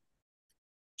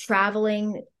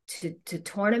traveling to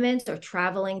tournaments or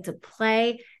traveling to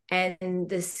play, and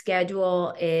the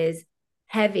schedule is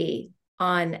heavy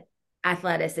on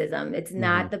athleticism. It's hmm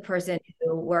not the person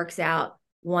who works out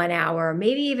 1 hour,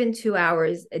 maybe even 2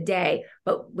 hours a day,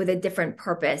 but with a different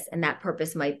purpose. And that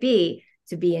purpose might be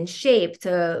to be in shape,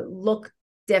 to look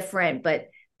different, but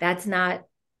that's not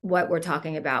what we're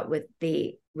talking about with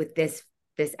this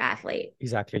athlete.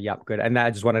 Exactly. Yeah, good. And I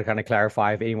just wanted to kind of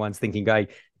clarify if anyone's thinking, going,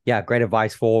 yeah, great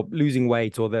advice for losing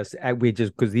weight or this. We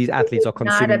just because these athletes are Not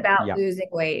consuming. about Yeah, losing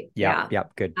weight. yeah, Yeah. yeah.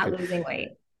 Good, Not good. losing weight.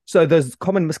 So there's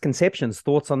common misconceptions,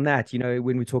 thoughts on that.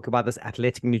 When we talk about this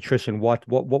athletic nutrition, what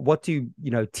do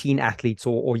teen athletes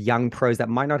or young pros that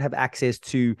might not have access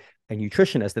to a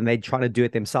nutritionist and they're trying to do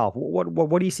it themselves?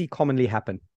 What do you see commonly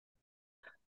happen?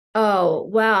 Oh,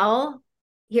 well,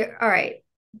 here, all right.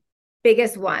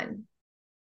 Biggest one.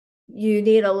 You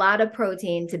need a lot of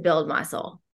protein to build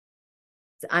muscle.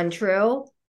 It's untrue.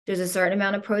 There's a certain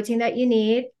amount of protein that you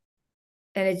need,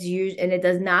 and it's used, and it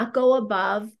does not go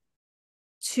above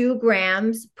 2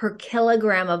 grams per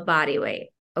kilogram of body weight.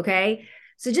 Okay.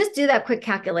 So just do that quick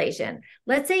calculation.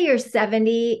 Let's say you're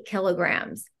 70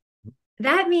 kilograms.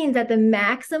 That means that the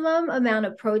maximum amount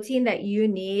of protein that you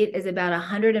need is about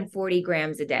 140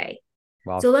 grams a day.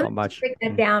 Well, So let not me just much. break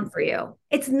that down for you.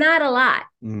 It's not a lot.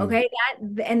 Mm, Okay.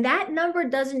 That number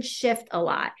doesn't shift a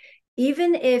lot.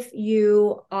 Even if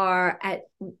you are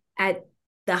at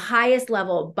the highest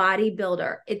level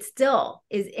bodybuilder, it still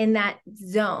is in that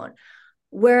zone.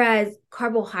 Whereas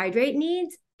carbohydrate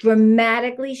needs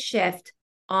dramatically shift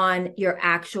on your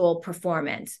actual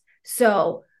performance.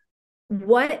 So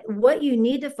what you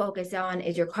need to focus on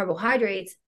is your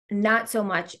carbohydrates, not so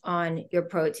much on your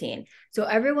protein. So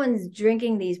everyone's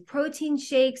drinking these protein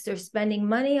shakes, they're spending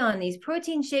money on these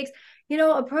protein shakes.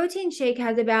 A protein shake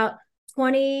has about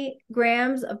 20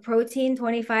 grams of protein,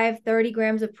 25, 30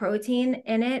 grams of protein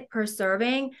in it per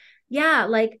serving. Yeah,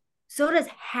 like so does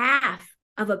half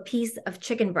of a piece of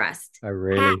chicken breast. oh, Half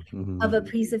really? of a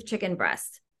piece of chicken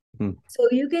breast. Mm, So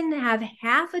you can have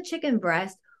half a chicken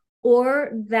breast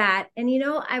or that. And,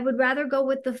 I would rather go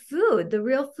with the food, the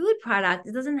real food product.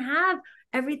 It doesn't have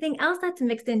everything else that's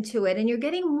mixed into it. And you're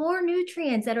getting more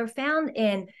nutrients that are found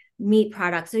in meat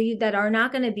products. That are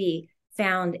not going to be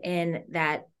found in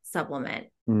that supplement.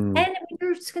 mm. And when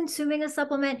you're consuming a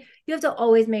supplement, you have to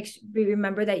always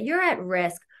remember that you're at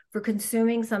risk for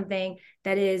consuming something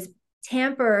that is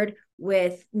tampered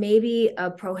with maybe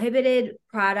a prohibited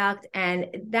product, and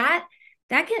that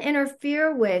can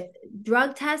interfere with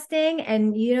drug testing.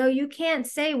 And you can't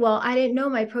say, well, I didn't know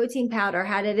my protein powder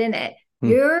had it in it.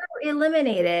 You're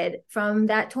eliminated from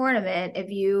that tournament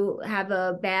if you have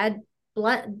a bad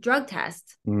blood drug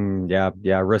test.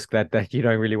 Yeah, risk that you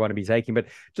don't really want to be taking. But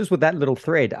just with that little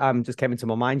thread, just came into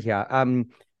my mind here.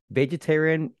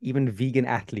 Vegetarian, even vegan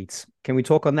athletes. Can we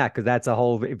talk on that? Because that's a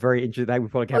whole very interesting. We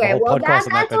probably have a Okay, whole well, podcast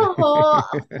on that. that's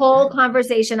a whole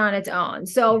conversation on its own.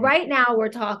 So right now we're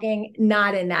talking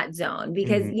not in that zone,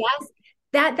 because yes,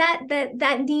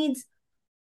 that needs,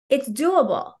 it's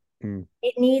doable.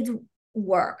 It needs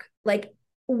work. Like,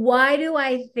 why do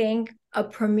I think a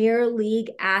Premier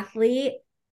League athlete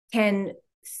can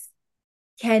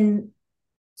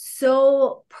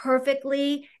so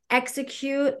perfectly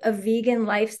execute a vegan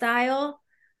lifestyle?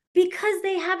 Because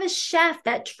they have a chef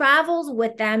that travels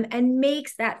with them and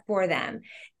makes that for them.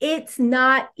 It's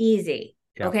not easy.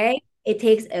 Yep. Okay. It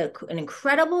takes an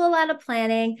incredible amount of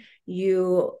planning.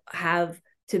 You have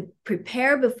to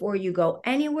prepare before you go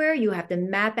anywhere. You have to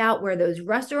map out where those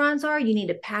restaurants are. You need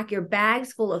to pack your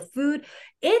bags full of food.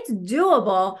 It's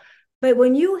doable. But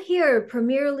when you hear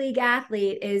Premier League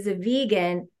athlete is a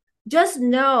vegan, just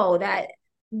know that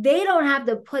they don't have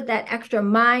to put that extra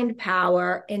mind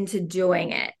power into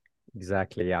doing it.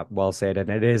 Exactly. Yeah. Well said. And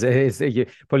it is, you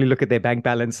probably look at their bank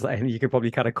balance and you can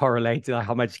probably kind of correlate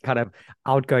how much kind of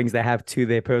outgoings they have to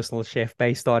their personal chef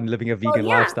based on living a vegan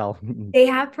lifestyle. They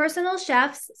have personal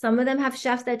chefs. Some of them have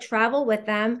chefs that travel with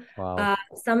them. Wow.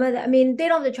 Some of them, I mean, they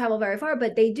don't have to travel very far,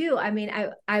 but they do. I mean,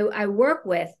 I work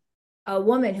with a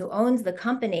woman who owns the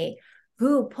company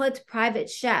who puts private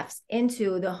chefs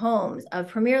into the homes of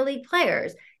Premier League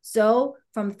players. So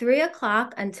from 3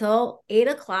 o'clock until 8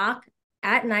 o'clock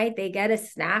at night, they get a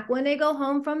snack when they go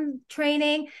home from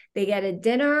training, they get a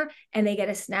dinner, and they get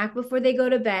a snack before they go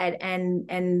to bed.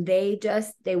 And they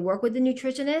work with the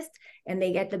nutritionist, and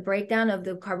they get the breakdown of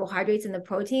the carbohydrates and the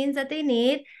proteins that they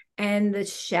need. And the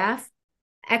chef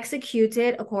executes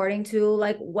it according to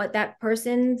like what that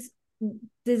person's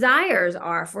desires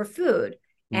are for food.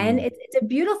 And it's a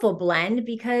beautiful blend,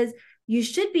 because you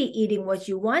should be eating what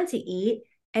you want to eat.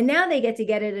 And now they get to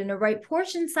get it in the right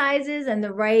portion sizes and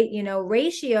the right,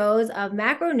 ratios of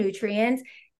macronutrients,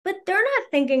 but they're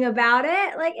not thinking about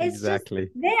it. Like, it's exactly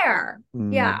just there.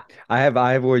 Yeah. I have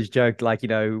always joked, like,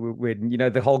 when,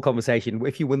 the whole conversation,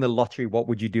 if you win the lottery, what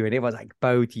would you do? And everyone's like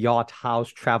boat, yacht, house,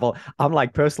 travel. I'm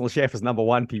like, personal chef is number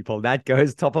one, people. That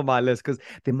goes top of my list, because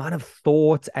the amount of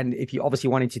thought, and if you obviously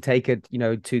wanting to take it,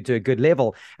 to a good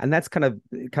level. And that's kind of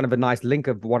a nice link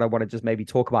of what I want to just maybe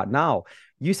talk about now.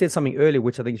 You said something earlier,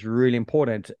 which I think is really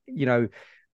important. You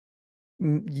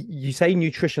say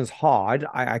nutrition's hard.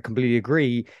 I completely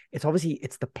agree. It's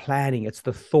the planning, it's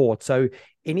the thought. So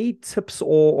any tips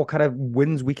or kind of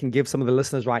wins we can give some of the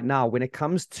listeners right now when it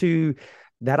comes to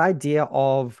that idea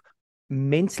of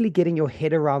mentally getting your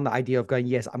head around the idea of going,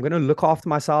 yes, I'm going to look after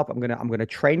myself. I'm going to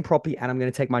train properly, and I'm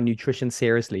going to take my nutrition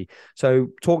seriously. So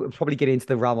probably get into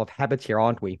the realm of habits here,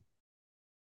 aren't we?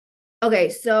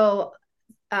 Okay. So,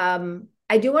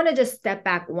 I do want to just step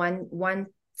back one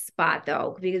spot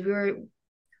though, because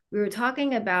we were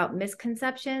talking about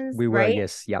misconceptions. We were, right?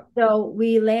 Yes. Yep. So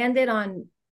we landed on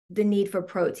the need for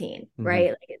protein,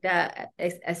 right? Like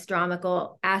the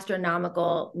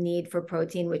astronomical need for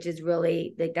protein, which is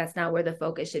really like, that's not where the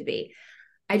focus should be.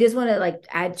 I just want to like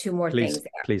add two more things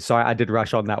there. Please. Sorry, I did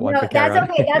rush on that one. No, that's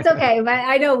okay. That's okay. But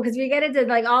I know, because we get into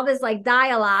like all this like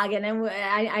dialogue, and then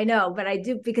I know, but I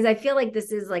do, because I feel like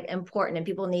this is like important and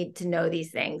people need to know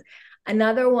these things.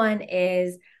 Another one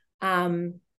is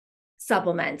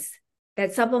supplements.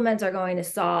 That supplements are going to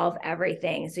solve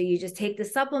everything. So you just take the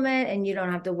supplement and you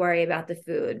don't have to worry about the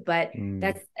food. But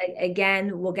that's,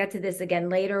 again, we'll get to this again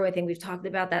later. I think we've talked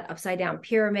about that upside down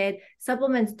pyramid.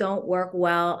 Supplements don't work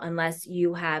well unless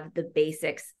you have the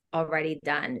basics already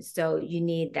done. So you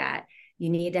need that. You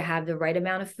need to have the right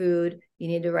amount of food. You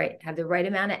need to have the right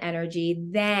amount of energy.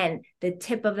 Then the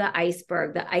tip of the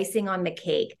iceberg, the icing on the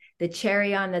cake, the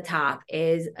cherry on the top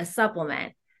is a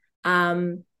supplement.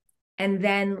 And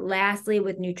then lastly,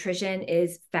 with nutrition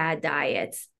is fad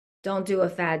diets. Don't do a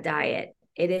fad diet.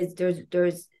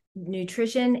 There's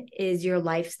nutrition is your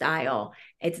lifestyle.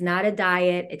 It's not a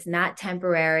diet. It's not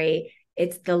temporary.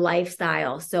 It's the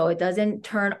lifestyle. So it doesn't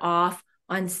turn off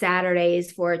on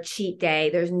Saturdays for a cheat day.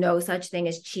 There's no such thing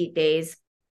as cheat days.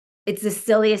 It's the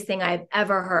silliest thing I've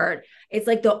ever heard. It's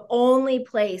like the only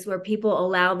place where people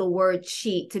allow the word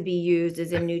cheat to be used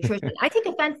is in nutrition. I take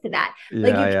offense to that.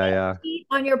 Like, you can't cheat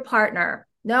on your partner.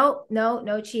 No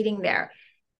cheating there.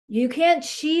 You can't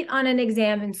cheat on an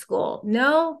exam in school.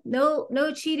 No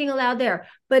cheating allowed there.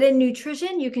 But in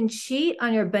nutrition, you can cheat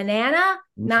on your banana.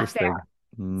 Not fair. Interesting.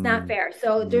 It's not Mm, fair.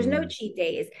 So there's no mm, cheat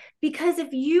days, because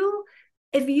if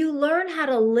you learn how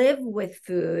to live with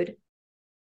food,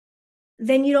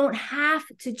 then you don't have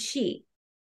to cheat.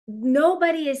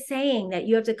 Nobody is saying that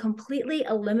you have to completely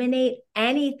eliminate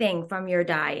anything from your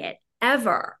diet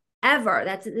ever.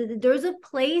 There's a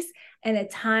place and a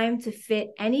time to fit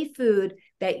any food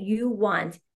that you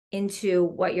want into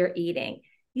what you're eating.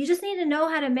 You just need to know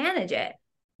how to manage it.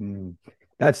 mm.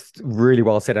 That's really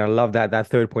well said. And I love that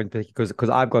third point, because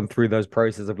I've gone through those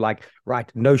processes of like,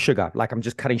 right, no sugar. Like I'm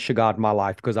just cutting sugar out of my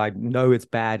life because I know it's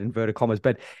bad, inverted commas.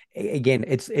 But again,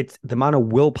 it's the amount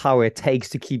of willpower it takes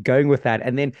to keep going with that.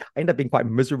 And then I end up being quite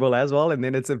miserable as well. And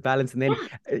then it's a balance. And then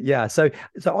Yeah. yeah. So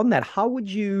on that, how would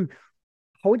you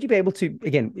be able to,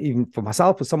 again, even for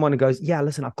myself, or someone who goes, yeah,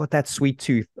 listen, I've got that sweet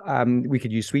tooth. We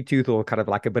could use sweet tooth, or kind of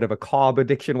like a bit of a carb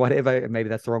addiction, whatever. Maybe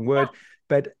that's the wrong word.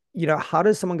 But, how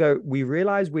does someone go, we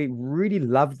realize we really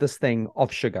love this thing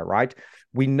of sugar, right?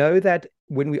 We know that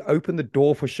when we open the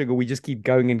door for sugar, we just keep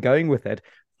going and going with it.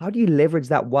 How do you leverage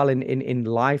that well in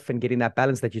life and getting that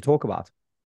balance that you talk about?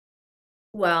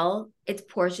 Well, it's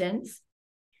portions,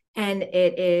 and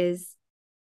it is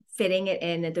fitting it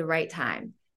in at the right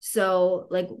time. So,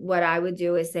 like, what I would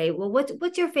do is say, well,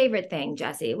 what's your favorite thing,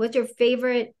 Jesse? What's your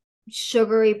favorite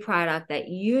sugary product that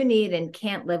you need and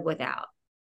can't live without?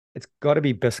 It's got to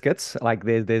be biscuits. Like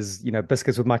there's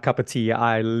biscuits with my cup of tea.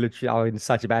 I'm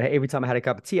such about it. Every time I had a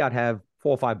cup of tea, I'd have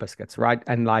 4 or 5 biscuits, right?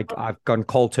 And like I've gone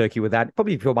cold turkey with that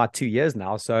probably for about 2 years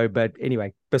now. So, but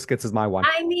anyway, biscuits is my one.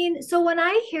 I mean, so when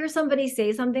I hear somebody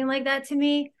say something like that to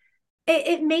me,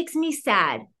 it makes me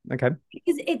sad, Okay.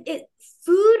 because it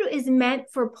food is meant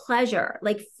for pleasure.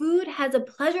 Like, food has a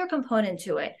pleasure component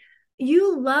to it.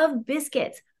 You love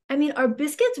biscuits. I mean, are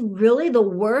biscuits really the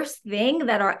worst thing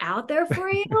that are out there for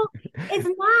you? It's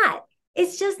not.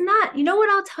 It's just not. You know what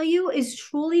I'll tell you is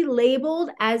truly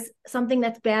labeled as something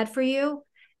that's bad for you?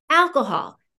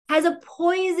 Alcohol has a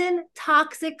poison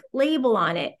toxic label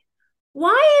on it.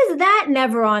 Why is that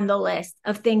never on the list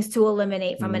of things to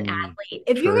eliminate from an Mm, athlete?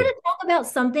 If you're going true. to talk about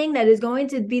something that is going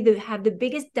to have the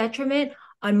biggest detriment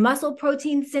on muscle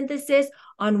protein synthesis,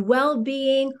 on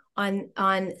well-being,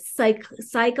 on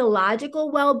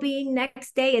psychological well-being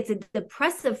next day, it's a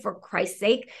depressive, for Christ's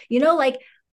sake. Like,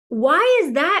 why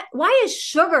is that? Why is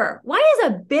sugar? Why is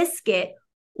a biscuit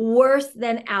worse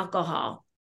than alcohol?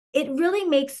 It really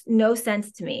makes no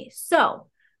sense to me. So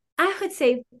I would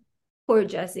say, poor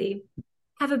Jesse,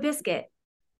 have a biscuit,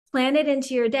 plan it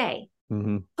into your day,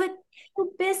 Hmm. put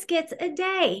 2 biscuits a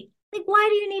day. Like, why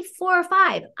do you need 4 or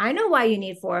 5? I know why you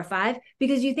need 4 or 5,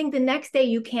 because you think the next day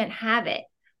you can't have it.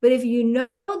 But if you know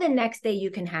the next day you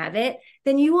can have it,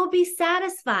 then you will be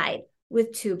satisfied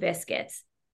with 2 biscuits.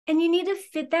 And you need to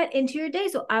fit that into your day.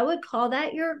 So I would call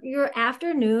that your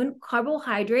afternoon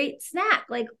carbohydrate snack.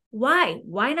 Like, why?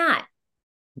 Why not?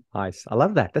 Nice. I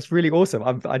love that. That's really awesome.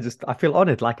 I feel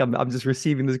honored. Like I'm just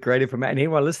receiving this great information. And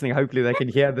anyone listening, hopefully they can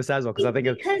hear this as well. Because I think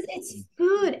it's Because it's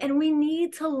food, and we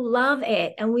need to love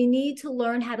it, and we need to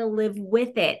learn how to live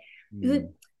with it. mm,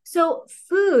 So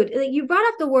food, like, you brought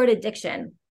up the word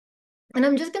addiction, and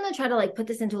I'm just going to try to like put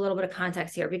this into a little bit of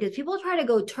context here, because people try to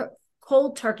go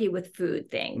cold turkey with food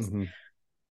things. hmm.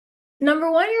 Number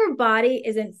one, your body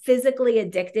isn't physically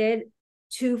addicted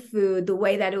to food the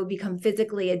way that it would become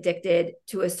physically addicted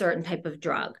to a certain type of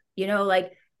drug.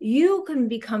 Like, you can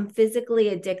become physically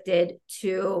addicted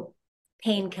to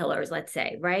painkillers, let's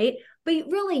say, right? But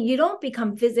really, you don't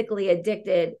become physically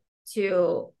addicted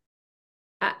to,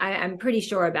 I'm pretty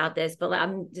sure about this, but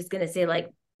I'm just going to say, like,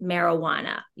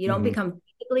 marijuana. You don't Hmm. become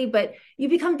physically, but you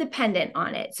become dependent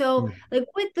on it. So, like,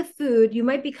 with the food, you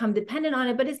might become dependent on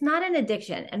it, but it's not an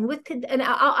addiction. And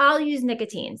I'll use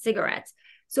nicotine, cigarettes.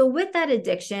 So with that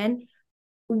addiction,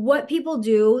 what people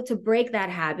do to break that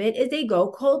habit is they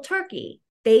go cold turkey.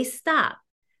 They stop.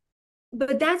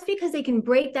 But that's because they can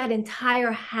break that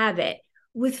entire habit.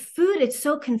 With food, it's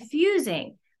so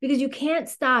confusing, because you can't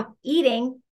stop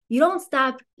eating. You don't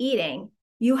stop eating.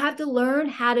 You have to learn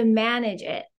how to manage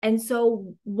it. And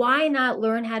so, why not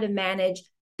learn how to manage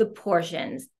the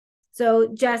portions?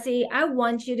 So, Jesse, I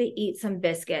want you to eat some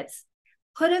biscuits.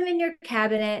 Put them in your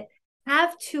cabinet,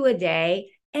 have 2 a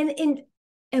day,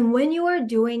 and when you are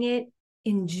doing it,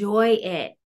 enjoy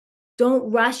it.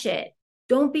 Don't rush it.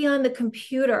 Don't be on the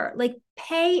computer. Like,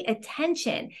 pay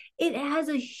attention. It has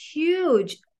a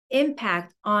huge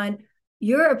impact on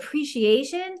your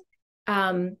appreciation,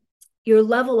 um, your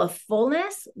level of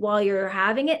fullness while you're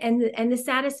having it, and the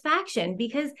satisfaction.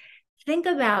 Because think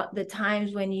about the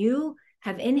times when you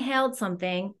have inhaled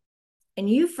something and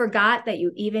you forgot that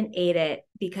you even ate it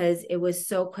because it was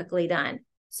so quickly done.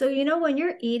 So, when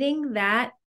you're eating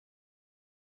that,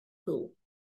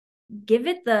 give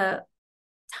it the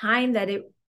time that it,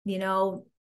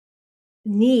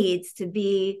 needs to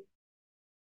be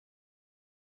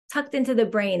tucked into the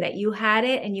brain, that you had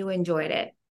it and you enjoyed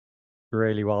it.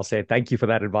 Really well said. Thank you for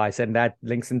that advice. And that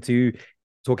links into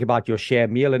talking about your share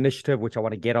meal initiative, which I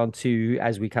want to get onto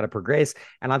as we kind of progress.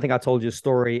 And I think I told you a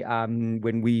story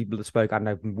when we spoke, I don't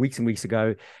know, weeks and weeks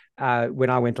ago, when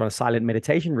I went on a silent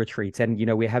meditation retreat. And,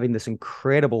 we're having this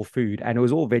incredible food, and it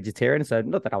was all vegetarian. So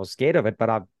not that I was scared of it, but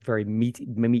I'm very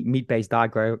meat-based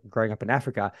diet growing up in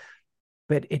Africa.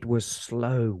 But it was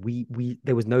slow.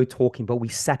 There was no talking, but we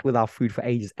sat with our food for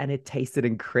ages, and it tasted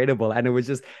incredible. And it was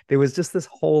just, there was just this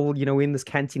whole, in this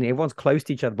canteen, everyone's close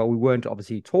to each other, but we weren't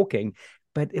obviously talking.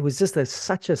 But it was just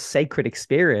such a sacred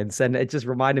experience, and it just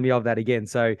reminded me of that again.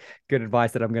 So good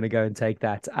advice that I'm going to go and take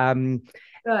that.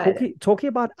 Good. Talking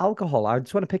about alcohol, I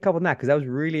just want to pick up on that because that was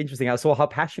really interesting. I saw how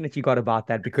passionate you got about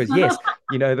that because yes,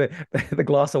 the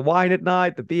glass of wine at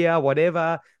night, the beer,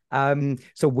 whatever.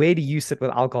 So where do you sit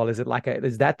with alcohol? Is it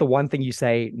is that the one thing you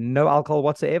say no alcohol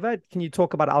whatsoever? Can you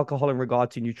talk about alcohol in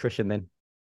regard to nutrition then?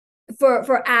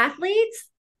 For athletes,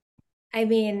 I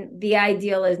mean, the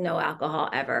ideal is no alcohol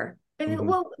ever. I mean,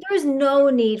 well, there's no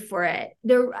need for it.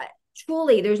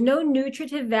 There's no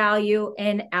nutritive value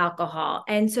in alcohol.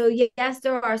 And so, yes,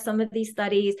 there are some of these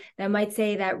studies that might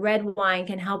say that red wine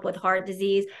can help with heart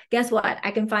disease. Guess what?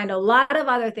 I can find a lot of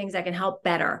other things that can help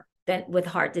better than with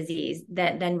heart disease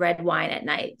than red wine at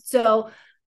night. So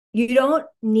you don't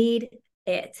need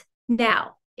it.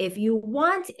 Now, if you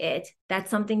want it, that's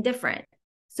something different.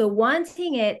 So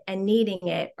wanting it and needing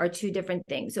it are two different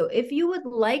things. So if you would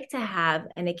like to have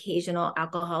an occasional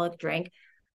alcoholic drink,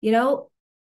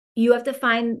 you have to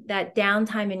find that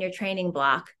downtime in your training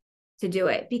block to do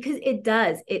it, because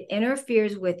it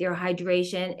interferes with your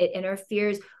hydration. It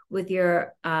interferes with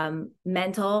your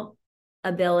mental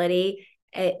ability.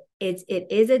 It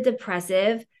is a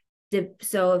depressive.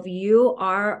 So if you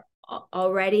are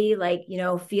already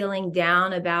feeling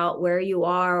down about where you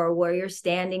are or where your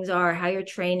standings are, or how your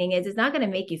training is, it's not going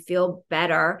to make you feel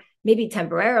better, maybe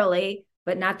temporarily,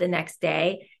 but not the next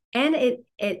day. And it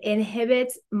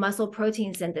inhibits muscle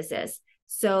protein synthesis.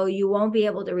 So you won't be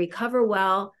able to recover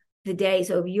well the day.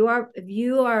 So if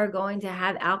you are going to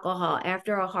have alcohol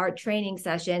after a hard training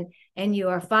session and you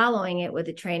are following it with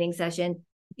a training session,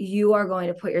 you are going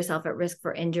to put yourself at risk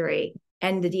for injury.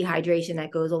 And the dehydration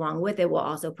that goes along with it will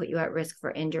also put you at risk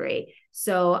for injury.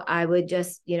 So I would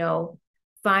just,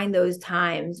 find those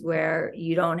times where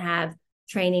you don't have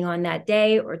training on that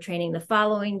day or training the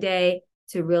following day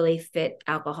to really fit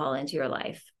alcohol into your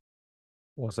life.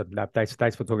 Awesome. No, thanks for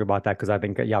talking about that, because I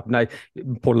think,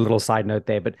 put a little side note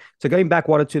there. But so going back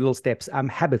one or two little steps,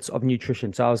 habits of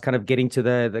nutrition. So I was kind of getting to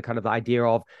the kind of the idea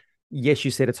of, yes,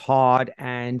 you said it's hard,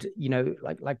 and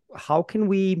like how can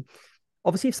we,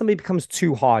 obviously if something becomes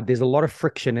too hard, there's a lot of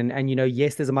friction, and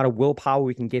yes, there's a amount of willpower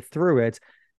we can get through it.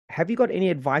 Have you got any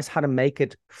advice how to make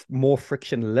it more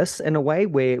frictionless in a way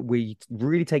where we're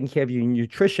really taking care of your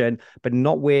nutrition, but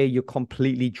not where you're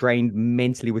completely drained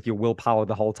mentally with your willpower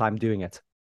the whole time doing it?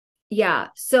 Yeah.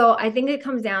 So I think it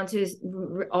comes down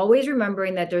to always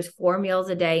remembering that there's 4 meals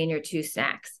a day and your 2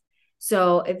 snacks.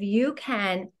 So if you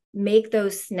can make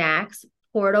those snacks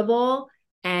portable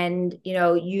and,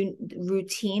 you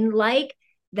routine like,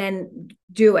 then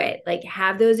do it. Like,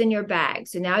 have those in your bag.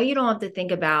 So now you don't have to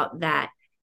think about that.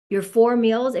 Your 4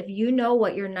 meals, if you know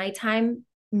what your nighttime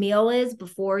meal is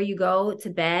before you go to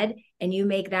bed, and you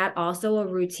make that also a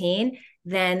routine,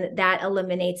 then that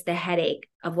eliminates the headache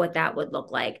of what that would look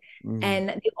like. And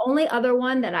the only other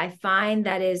one that I find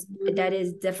that is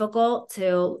difficult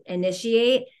to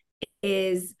initiate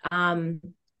is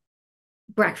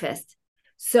breakfast.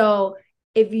 So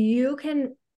if you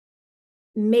can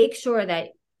make sure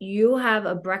that you have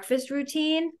a breakfast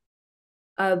routine,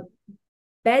 a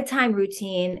bedtime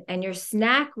routine, and your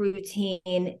snack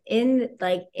routine in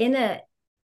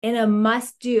a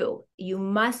must do, you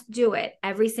must do it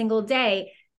every single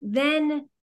day, then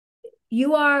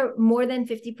you are more than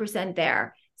 50%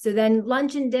 there. So then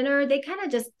lunch and dinner, they kind of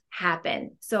just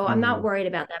happen. So I'm not worried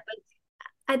about that.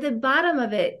 But at the bottom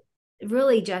of it,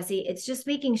 really, Jesse, it's just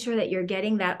making sure that you're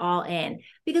getting that all in,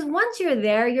 because once you're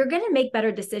there, you're going to make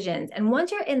better decisions. And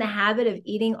once you're in the habit of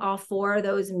eating all 4 of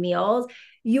those meals,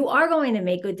 you are going to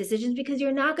make good decisions, because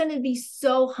you're not going to be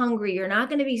so hungry. You're not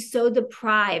going to be so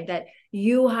deprived that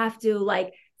you have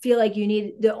to feel like you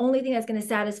need, the only thing that's going to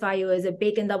satisfy you is a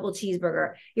bacon double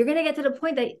cheeseburger. You're going to get to the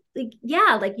point that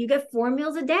you get 4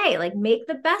 meals a day, make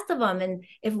the best of them. And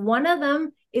if one of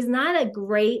them is not a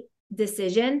great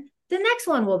decision, the next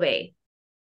one will be.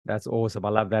 That's awesome. I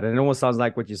love that. And it almost sounds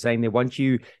like what you're saying there. Once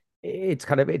you, it's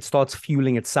kind of, it starts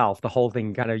fueling itself. The whole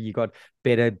thing kind of, you got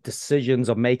better decisions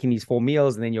of making these 4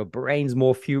 meals, and then your brain's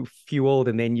more fueled,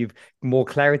 and then you've more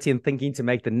clarity and thinking to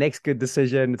make the next good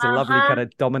decision. It's a lovely kind Uh-huh.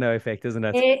 of domino effect, isn't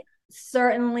it? It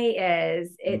certainly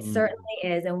is. It Mm. certainly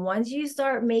is. And once you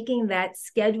start making that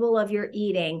schedule of your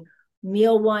eating,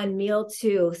 meal one, meal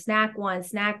two, snack one,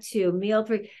 snack two, meal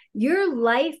three, your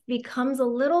life becomes a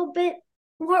little bit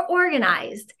more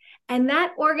organized. And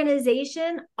that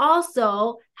organization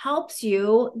also helps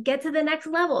you get to the next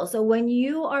level. So when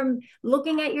you are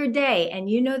looking at your day and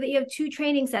you know that you have 2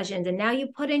 training sessions and now you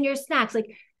put in your snacks,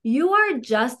 like you are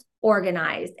just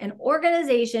organized, and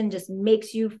organization just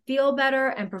makes you feel better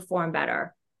and perform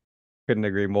better. Couldn't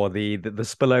agree more. The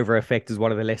spillover effect is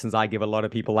one of the lessons I give a lot of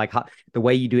people. Like the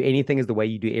way you do anything is the way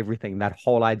you do everything. That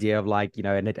whole idea of like,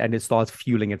 and it starts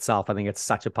fueling itself. I think it's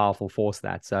such a powerful force,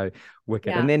 that. So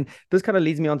wicked. And Yeah. then this kind of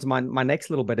leads me on to my next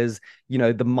little bit is,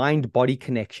 the mind body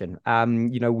connection.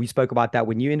 We spoke about that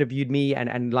when you interviewed me,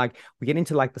 and like we get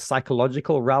into like the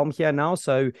psychological realm here now.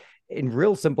 So in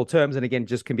real simple terms, and again,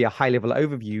 just can be a high level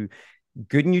overview,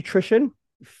 good nutrition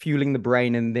fueling the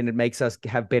brain, and then it makes us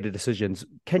have better decisions.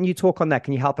 Can you talk on that?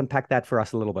 Can you help unpack that for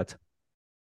us a little bit?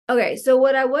 Okay, so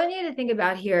what I want you to think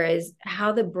about here is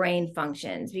how the brain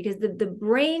functions, because the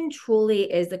brain truly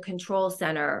is the control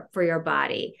center for your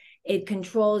body. It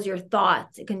controls your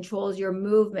thoughts, it controls your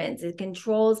movements, it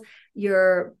controls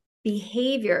your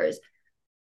behaviors.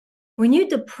 When you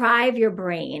deprive your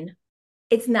brain,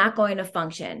 it's not going to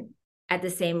function at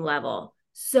the same level.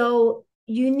 So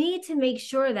you need to make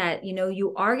sure that,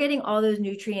 you are getting all those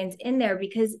nutrients in there,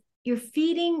 because you're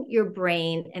feeding your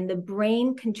brain and the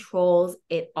brain controls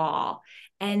it all.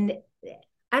 And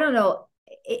I don't know,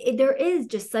 there is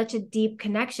just such a deep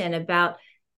connection about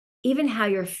even how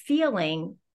you're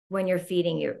feeling when you're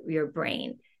feeding your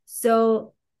brain.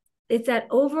 So it's that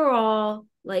overall,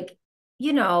 like,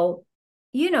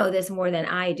 this more than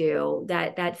I do,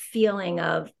 that feeling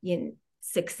of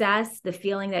success, the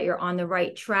feeling that you're on the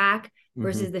right track Mm-hmm.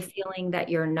 versus the feeling that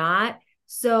you're not.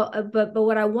 So, but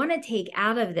what I want to take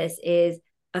out of this is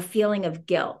a feeling of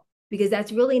guilt, because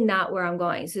that's really not where I'm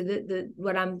going. So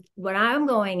what I'm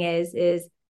going is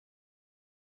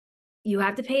you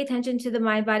have to pay attention to the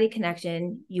mind body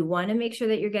connection. You want to make sure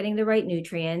that you're getting the right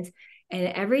nutrients, and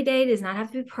every day does not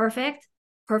have to be perfect.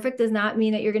 Perfect does not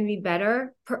mean that you're going to be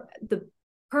better. The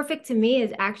perfect to me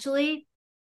is actually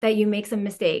that you make some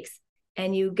mistakes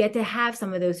and you get to have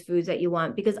some of those foods that you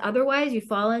want, because otherwise you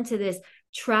fall into this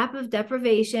trap of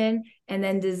deprivation and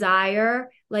then desire,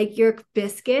 like your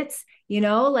biscuits,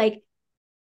 like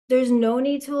there's no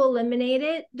need to eliminate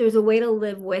it. There's a way to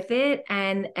live with it.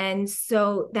 And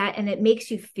so that, and it makes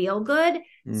you feel good.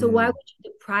 So why would Mm.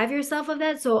 you deprive yourself of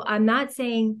that? So I'm not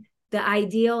saying the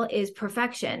ideal is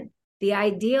perfection. The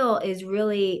ideal is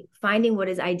really finding what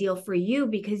is ideal for you,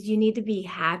 because you need to be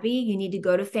happy. You need to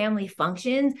go to family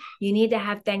functions. You need to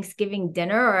have Thanksgiving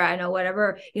dinner, or I know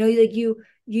whatever, like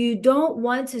you don't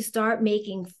want to start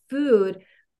making food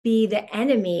be the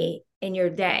enemy in your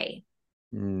day.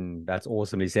 That's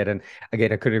awesomely said. And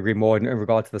again, I couldn't agree more in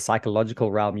regard to the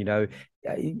psychological realm.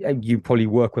 You probably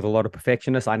work with a lot of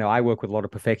perfectionists. I know I work with a lot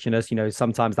of perfectionists.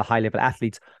 Sometimes the high level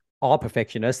athletes are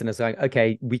perfectionists, and it's like,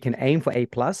 okay, we can aim for A+,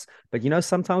 but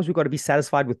sometimes we've got to be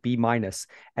satisfied with B-.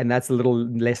 And that's a little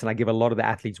lesson I give a lot of the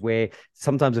athletes, where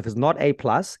sometimes if it's not A+,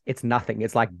 it's nothing.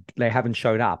 It's like they haven't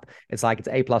shown up. It's like it's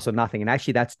A+ or nothing. And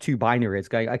actually that's too binary. It's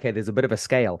going, okay, there's a bit of a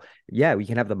scale. Yeah, we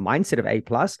can have the mindset of A+,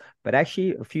 but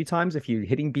actually a few times if you're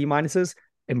hitting B-,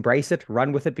 embrace it,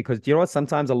 run with it, because do you know what?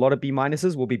 Sometimes a lot of B-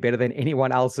 will be better than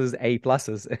anyone else's A+.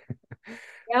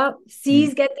 Yep.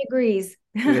 C's get degrees.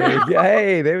 There we go.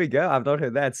 Hey, there we go. I've not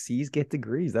heard that. C's get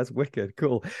degrees. That's wicked.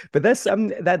 Cool. But that's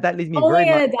that leads me very Only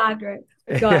much. in a doctorate.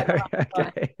 Go ahead. Go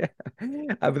ahead.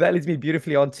 Okay. But that leads me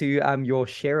beautifully onto your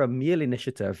share a meal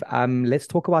initiative. Let's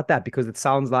talk about that, because it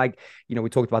sounds like, we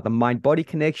talked about the mind body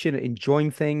connection,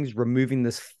 enjoying things, removing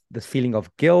this feeling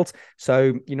of guilt.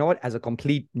 So, you know what, as a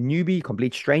complete newbie,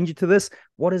 complete stranger to this,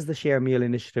 what is the share a meal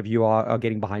initiative you are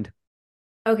getting behind?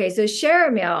 Okay, so share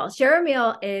a meal. Share a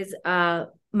meal is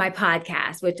my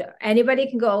podcast, which anybody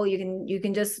can go. You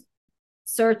can just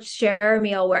search share a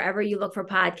meal wherever you look for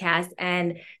podcasts,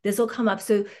 and this will come up.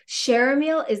 So share a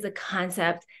meal is the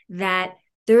concept that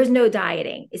there's no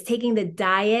dieting. It's taking the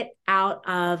diet out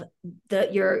of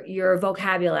your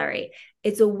vocabulary.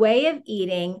 It's a way of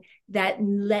eating that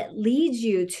leads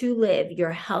you to live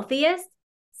your healthiest,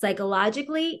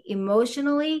 psychologically,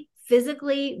 emotionally,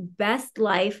 physically best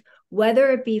life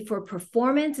whether it be for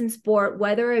performance in sport,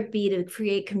 whether it be to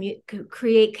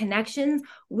create connections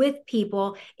with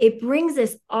people. It brings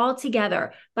us all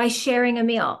together by sharing a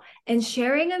meal. And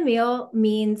sharing a meal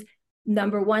means,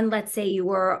 number one, let's say you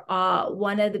were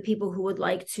one of the people who would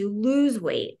like to lose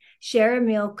weight. Share a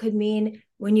meal could mean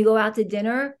when you go out to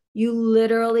dinner, you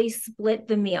literally split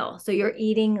the meal. So you're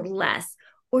eating less.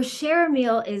 Or share a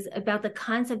meal is about the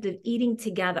concept of eating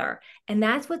together. And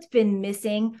that's what's been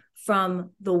missing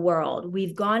from the world.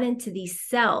 We've gone into these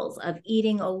cells of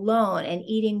eating alone and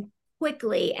eating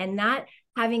quickly and not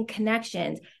having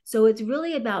connections. So it's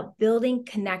really about building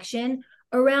connection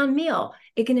around meal.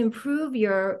 It can improve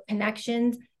your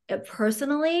connections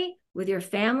personally with your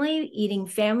family, eating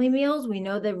family meals. We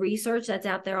know the research that's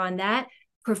out there on that.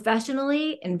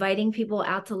 Professionally, inviting people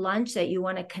out to lunch that you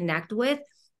want to connect with.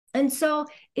 And so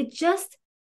it just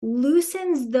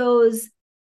loosens those,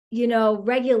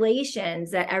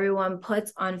 regulations that everyone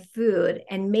puts on food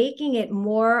and making it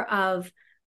more of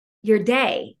your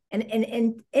day,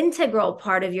 an integral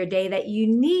part of your day that you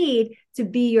need to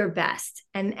be your best.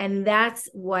 And that's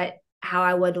how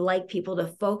I would like people to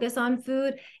focus on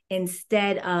food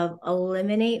instead of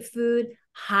eliminate food,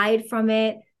 hide from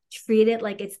it, treat it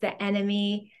like it's the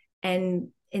enemy, and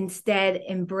instead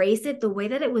embrace it the way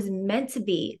that it was meant to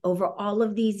be over all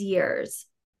of these years.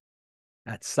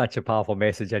 That's such a powerful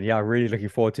message. And yeah, I'm really looking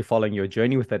forward to following your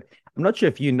journey with it. I'm not sure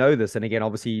if you know this. And again,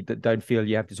 obviously, don't feel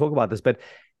you have to talk about this, but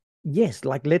yes,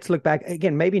 like let's look back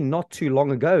again, maybe not too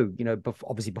long ago,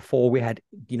 obviously before we had,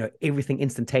 everything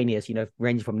instantaneous,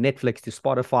 ranging from Netflix to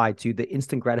Spotify to the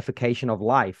instant gratification of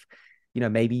life,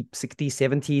 maybe 60s,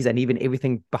 70s, and even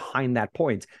everything behind that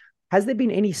point. Has there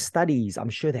been any studies?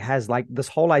 I'm sure there has, like this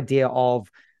whole idea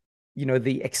of,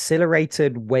 the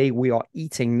accelerated way we are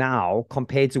eating now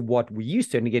compared to what we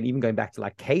used to. And again, even going back to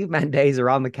like caveman days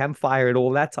around the campfire and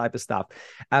all that type of stuff.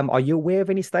 Are you aware of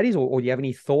any studies or do you have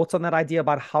any thoughts on that idea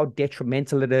about how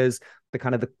detrimental it is, the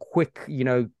kind of the quick,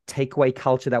 takeaway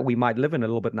culture that we might live in a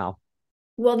little bit now?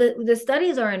 Well, the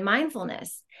studies are in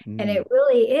mindfulness, and it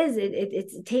really is.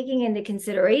 It's taking into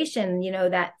consideration,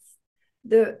 that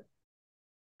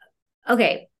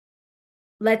okay,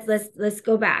 let's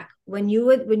go back. When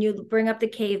you bring up the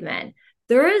cavemen,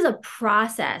 there is a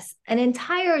process, an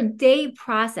entire day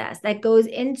process that goes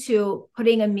into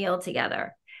putting a meal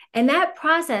together. And that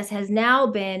process has now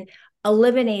been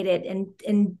eliminated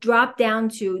and dropped down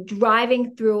to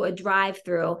driving through a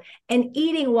drive-through and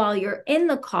eating while you're in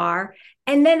the car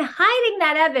and then hiding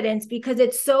that evidence because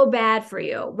it's so bad for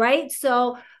you, right?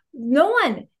 So no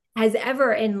one has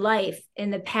ever in life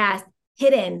in the past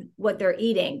hidden what they're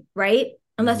eating, right?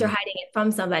 Unless they're hiding it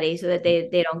from somebody so that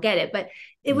they don't get it. But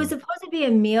it was supposed to be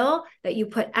a meal that you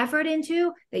put effort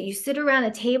into, that you sit around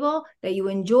a table, that you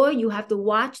enjoy. You have to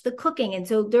watch the cooking. And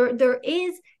so there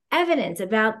is evidence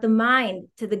about the mind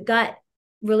to the gut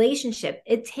relationship.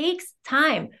 It takes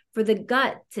time for the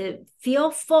gut to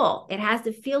feel full. It has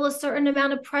to feel a certain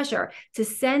amount of pressure to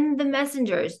send the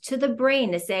messengers to the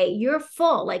brain to say, you're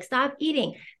full, like stop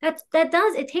eating.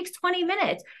 It takes 20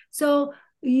 minutes. So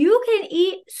you can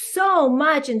eat so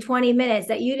much in 20 minutes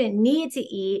that you didn't need to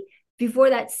eat before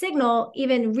that signal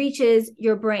even reaches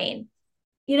your brain.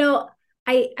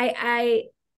 I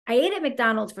ate at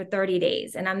McDonald's for 30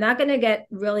 days, and I'm not going to get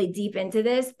really deep into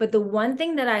this, but the one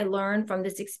thing that I learned from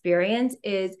this experience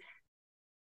is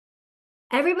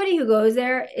everybody who goes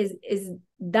there is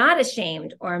not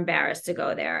ashamed or embarrassed to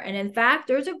go there. And in fact,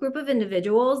 there's a group of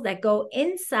individuals that go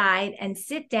inside and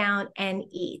sit down and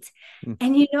eat.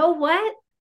 And you know what?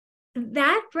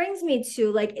 That brings me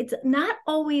to, like, it's not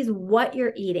always what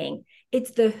you're eating.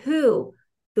 It's the who,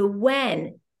 the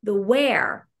when, the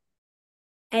where.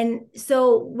 And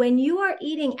so when you are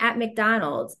eating at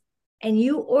McDonald's and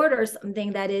you order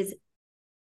something that is,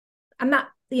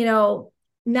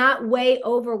 not way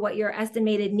over what your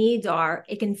estimated needs are,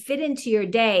 it can fit into your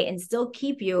day and still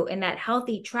keep you in that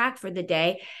healthy track for the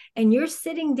day. And you're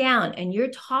sitting down and you're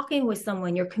talking with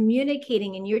someone, you're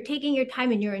communicating and you're taking your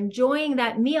time and you're enjoying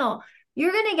that meal.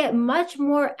 You're going to get much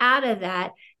more out of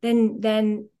that than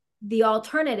the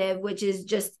alternative, which is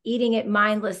just eating it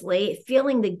mindlessly,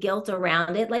 feeling the guilt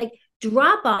around it. Like,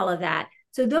 drop all of that.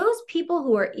 So those people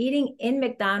who are eating in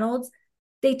McDonald's,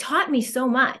 they taught me so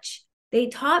much. They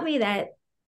taught me that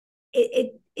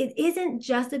it isn't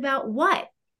just about what,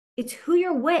 it's who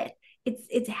you're with.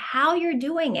 It's how you're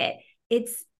doing it.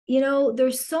 It's,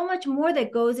 there's so much more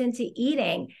that goes into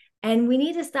eating, and we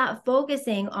need to stop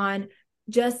focusing on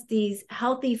just these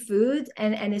healthy foods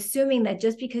and assuming that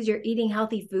just because you're eating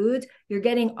healthy foods, you're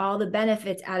getting all the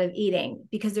benefits out of eating,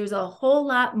 because there's a whole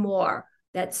lot more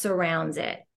that surrounds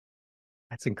it.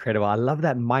 That's incredible. I love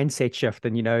that mindset shift.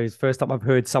 And, it's the first time I've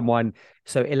heard someone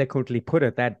so eloquently put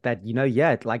it that,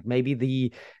 yeah, like maybe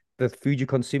the food you're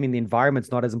consuming, the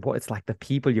environment's not as important. It's like the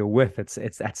people you're with. It's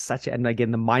that's such, and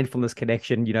again, the mindfulness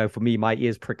connection, for me, my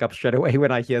ears prick up straight away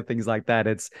when I hear things like that.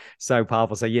 It's so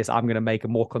powerful. So yes, I'm going to make a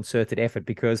more concerted effort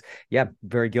because, yeah,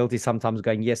 very guilty sometimes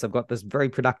going, yes, I've got this very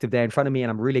productive day in front of me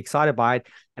and I'm really excited by it.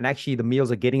 And actually the meals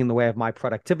are getting in the way of my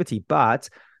productivity, but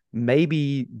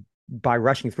maybe by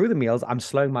rushing through the meals, I'm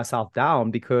slowing myself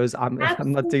down because I'm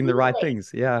not doing the right Absolutely.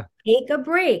 things. Yeah. Take a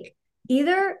break.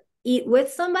 Either eat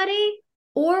with somebody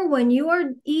or when you are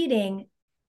eating,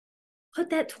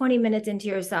 put that 20 minutes into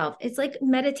yourself. It's like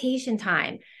meditation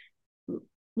time.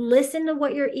 Listen to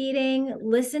what you're eating,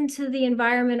 listen to the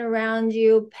environment around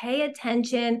you, pay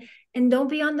attention, and don't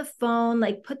be on the phone.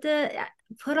 Like put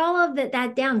all of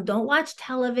that down. Don't watch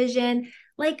television.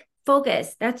 Like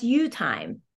focus. That's you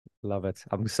time. Love it.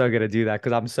 I'm so going to do that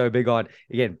because I'm so big on,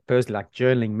 again, personally, like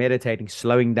journaling, meditating,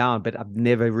 slowing down, but I've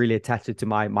never really attached it to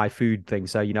my food thing.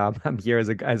 So, I'm here as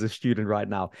a student right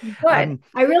now. Good.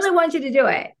 I really want you to do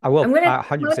it. I I'm will, gonna,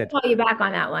 I'm gonna 100%. call you back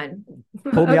on that one.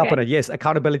 Pull me up on Okay. it. Yes,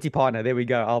 accountability partner. There we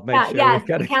go. I'll make Yeah, sure we've yes,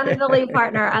 got accountability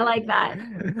partner. I like that.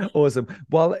 Awesome.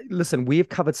 Well, listen, we've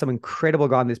covered some incredible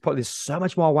ground. There's so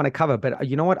much more I want to cover, but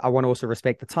you know what? I want to also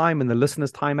respect the time and the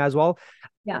listeners' time as well. I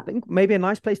Yeah. think maybe a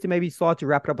nice place to maybe start to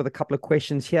wrap it up with a couple of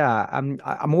questions here. I'm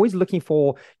always looking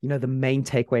for, the main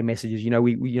takeaway messages.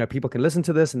 People can listen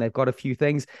to this and they've got a few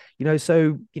things,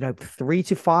 so, 3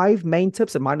 to 5 main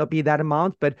tips. It might not be that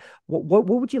amount, but what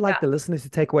would you like Yeah. the listeners to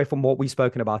take away from what we've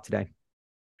spoken about today?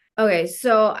 Okay,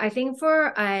 so I think for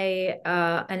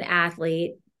an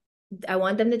athlete, I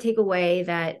want them to take away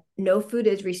that no food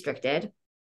is restricted.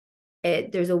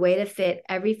 There's a way to fit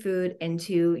every food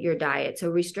into your diet. So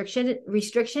restriction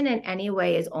in any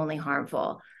way is only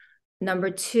harmful. Number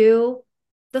two,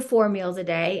 the 4 meals a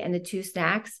day and the 2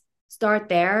 snacks. Start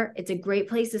there. It's a great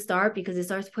place to start because it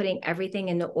starts putting everything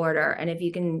into order. And if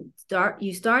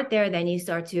you start there, then you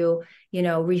start to,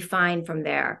 refine from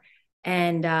there.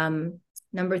 And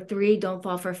number three, don't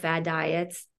fall for fad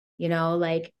diets.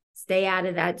 Like stay out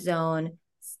of that zone.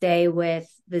 Stay with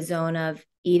the zone of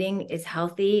eating is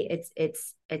healthy.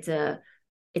 It's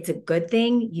a good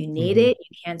thing. You need Mhm. it.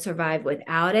 You can't survive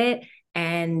without it.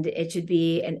 And it should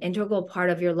be an integral part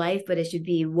of your life, but it should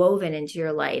be woven into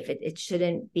your life. It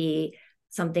shouldn't be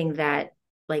something that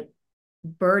like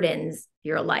burdens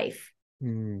your life.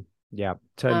 Mm, yeah,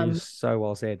 totally. Um, So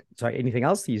well said. Sorry, anything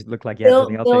else? You look like you had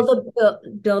something build else there.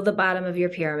 build build the bottom of your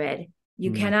pyramid.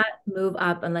 You Mm, cannot move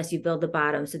up unless you build the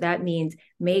bottom. So that means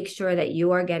make sure that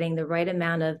you are getting the right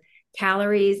amount of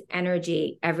calories,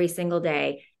 energy every single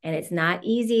day. And it's not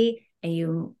easy. And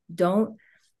you don't,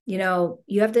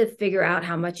 you have to figure out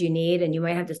how much you need, and you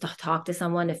might have to talk to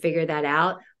someone to figure that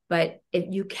out. But if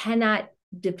you cannot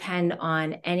depend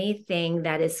on anything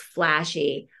that is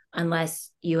flashy unless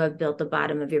you have built the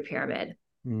bottom of your pyramid.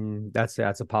 that's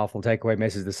a powerful takeaway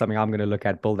message. There's something I'm going to look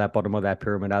at, build that bottom of that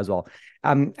pyramid as well.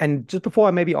 And just before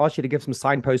I maybe ask you to give some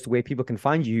signposts to where people can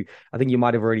find you, I think you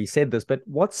might have already said this, but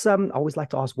I always like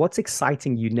to ask, what's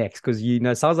exciting you next? Because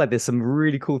it sounds like there's some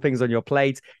really cool things on your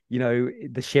plate.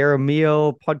 The Share a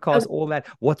Meal podcast, all that.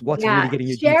 What's really Yeah, getting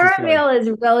your juices share a flowing? meal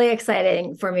is really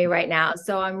exciting for me right now.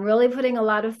 So I'm really putting a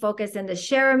lot of focus into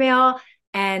share a meal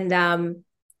and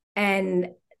and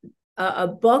a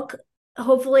book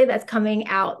hopefully that's coming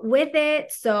out with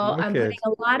it. So I'm putting Wicked.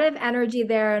 a lot of energy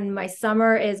there, and my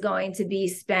summer is going to be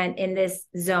spent in this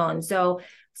zone. So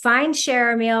find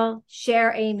share a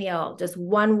meal, just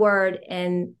one word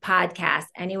in podcast,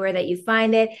 anywhere that you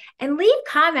find it, and leave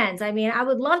comments. I mean, I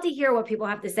would love to hear what people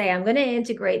have to say. I'm going to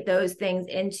integrate those things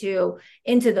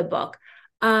into the book.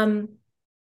 I'm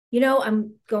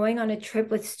going on a trip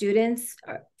with students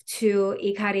to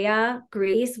Ikaria,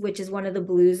 Greece, which is one of the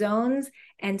blue zones.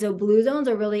 And so blue zones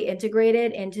are really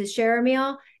integrated into Share a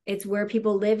Meal. It's where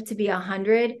people live to be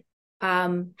 100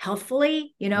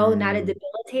 healthfully, not a Mm,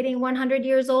 debilitating 100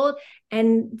 years old.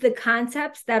 And the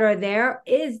concepts that are there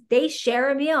is they share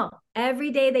a meal.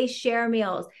 Every day they share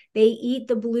meals. They eat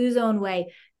the blue zone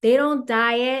way. They don't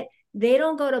diet. They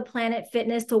don't go to Planet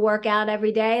Fitness to work out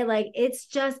every day. Like it's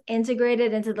just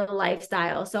integrated into the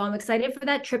lifestyle. So I'm excited for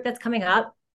that trip that's coming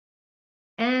up.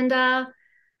 And I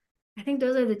think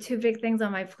those are the two big things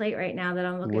on my plate right now that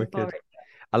I'm looking wicked. forward to.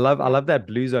 I Yeah. love that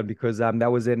blue zone because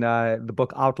that was in the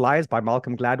book Outliers by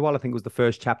Malcolm Gladwell. I think it was the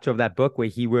first chapter of that book where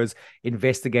he was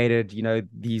investigated,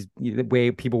 these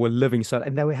where people were living so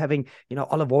and they were having,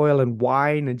 olive oil and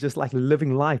wine and just like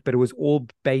living life, but it was all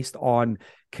based on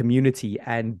community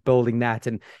and building that.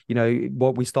 And,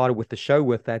 what we started with the show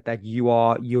with that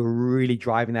you're really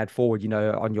driving that forward,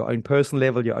 on your own personal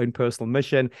level, your own personal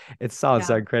mission. It sounds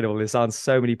so Yeah. incredible. It sounds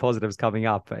so many positives coming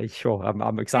up. Sure.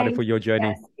 I'm excited for Thank your you,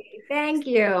 journey. Jesse. Thank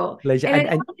you. Pleasure. And And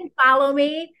anyone can follow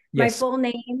me, my yes. full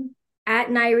name at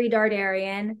Nyree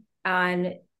Dardarian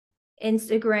on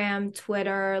Instagram,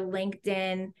 Twitter,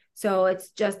 LinkedIn. So it's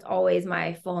just always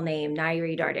my full name,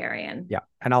 Nyree Dardarian. Yeah,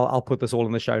 and I'll put this all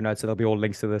in the show notes, so there'll be all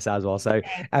links to this as well. So,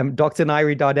 Thanks. Dr.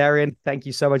 Nyree Dardarian, thank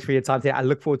you so much for your time today. I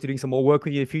look forward to doing some more work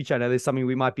with you in the future. I know there's something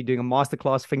we might be doing a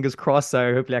masterclass, fingers crossed.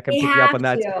 So hopefully I can We pick you up have on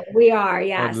that. to. We are, I'd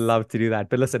yes. love to do that.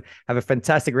 But listen, have a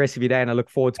fantastic rest of your day, and I look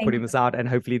forward to Thank putting you. this out. And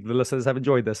hopefully the listeners have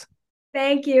enjoyed this.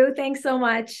 Thank you. Thanks so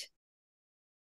much.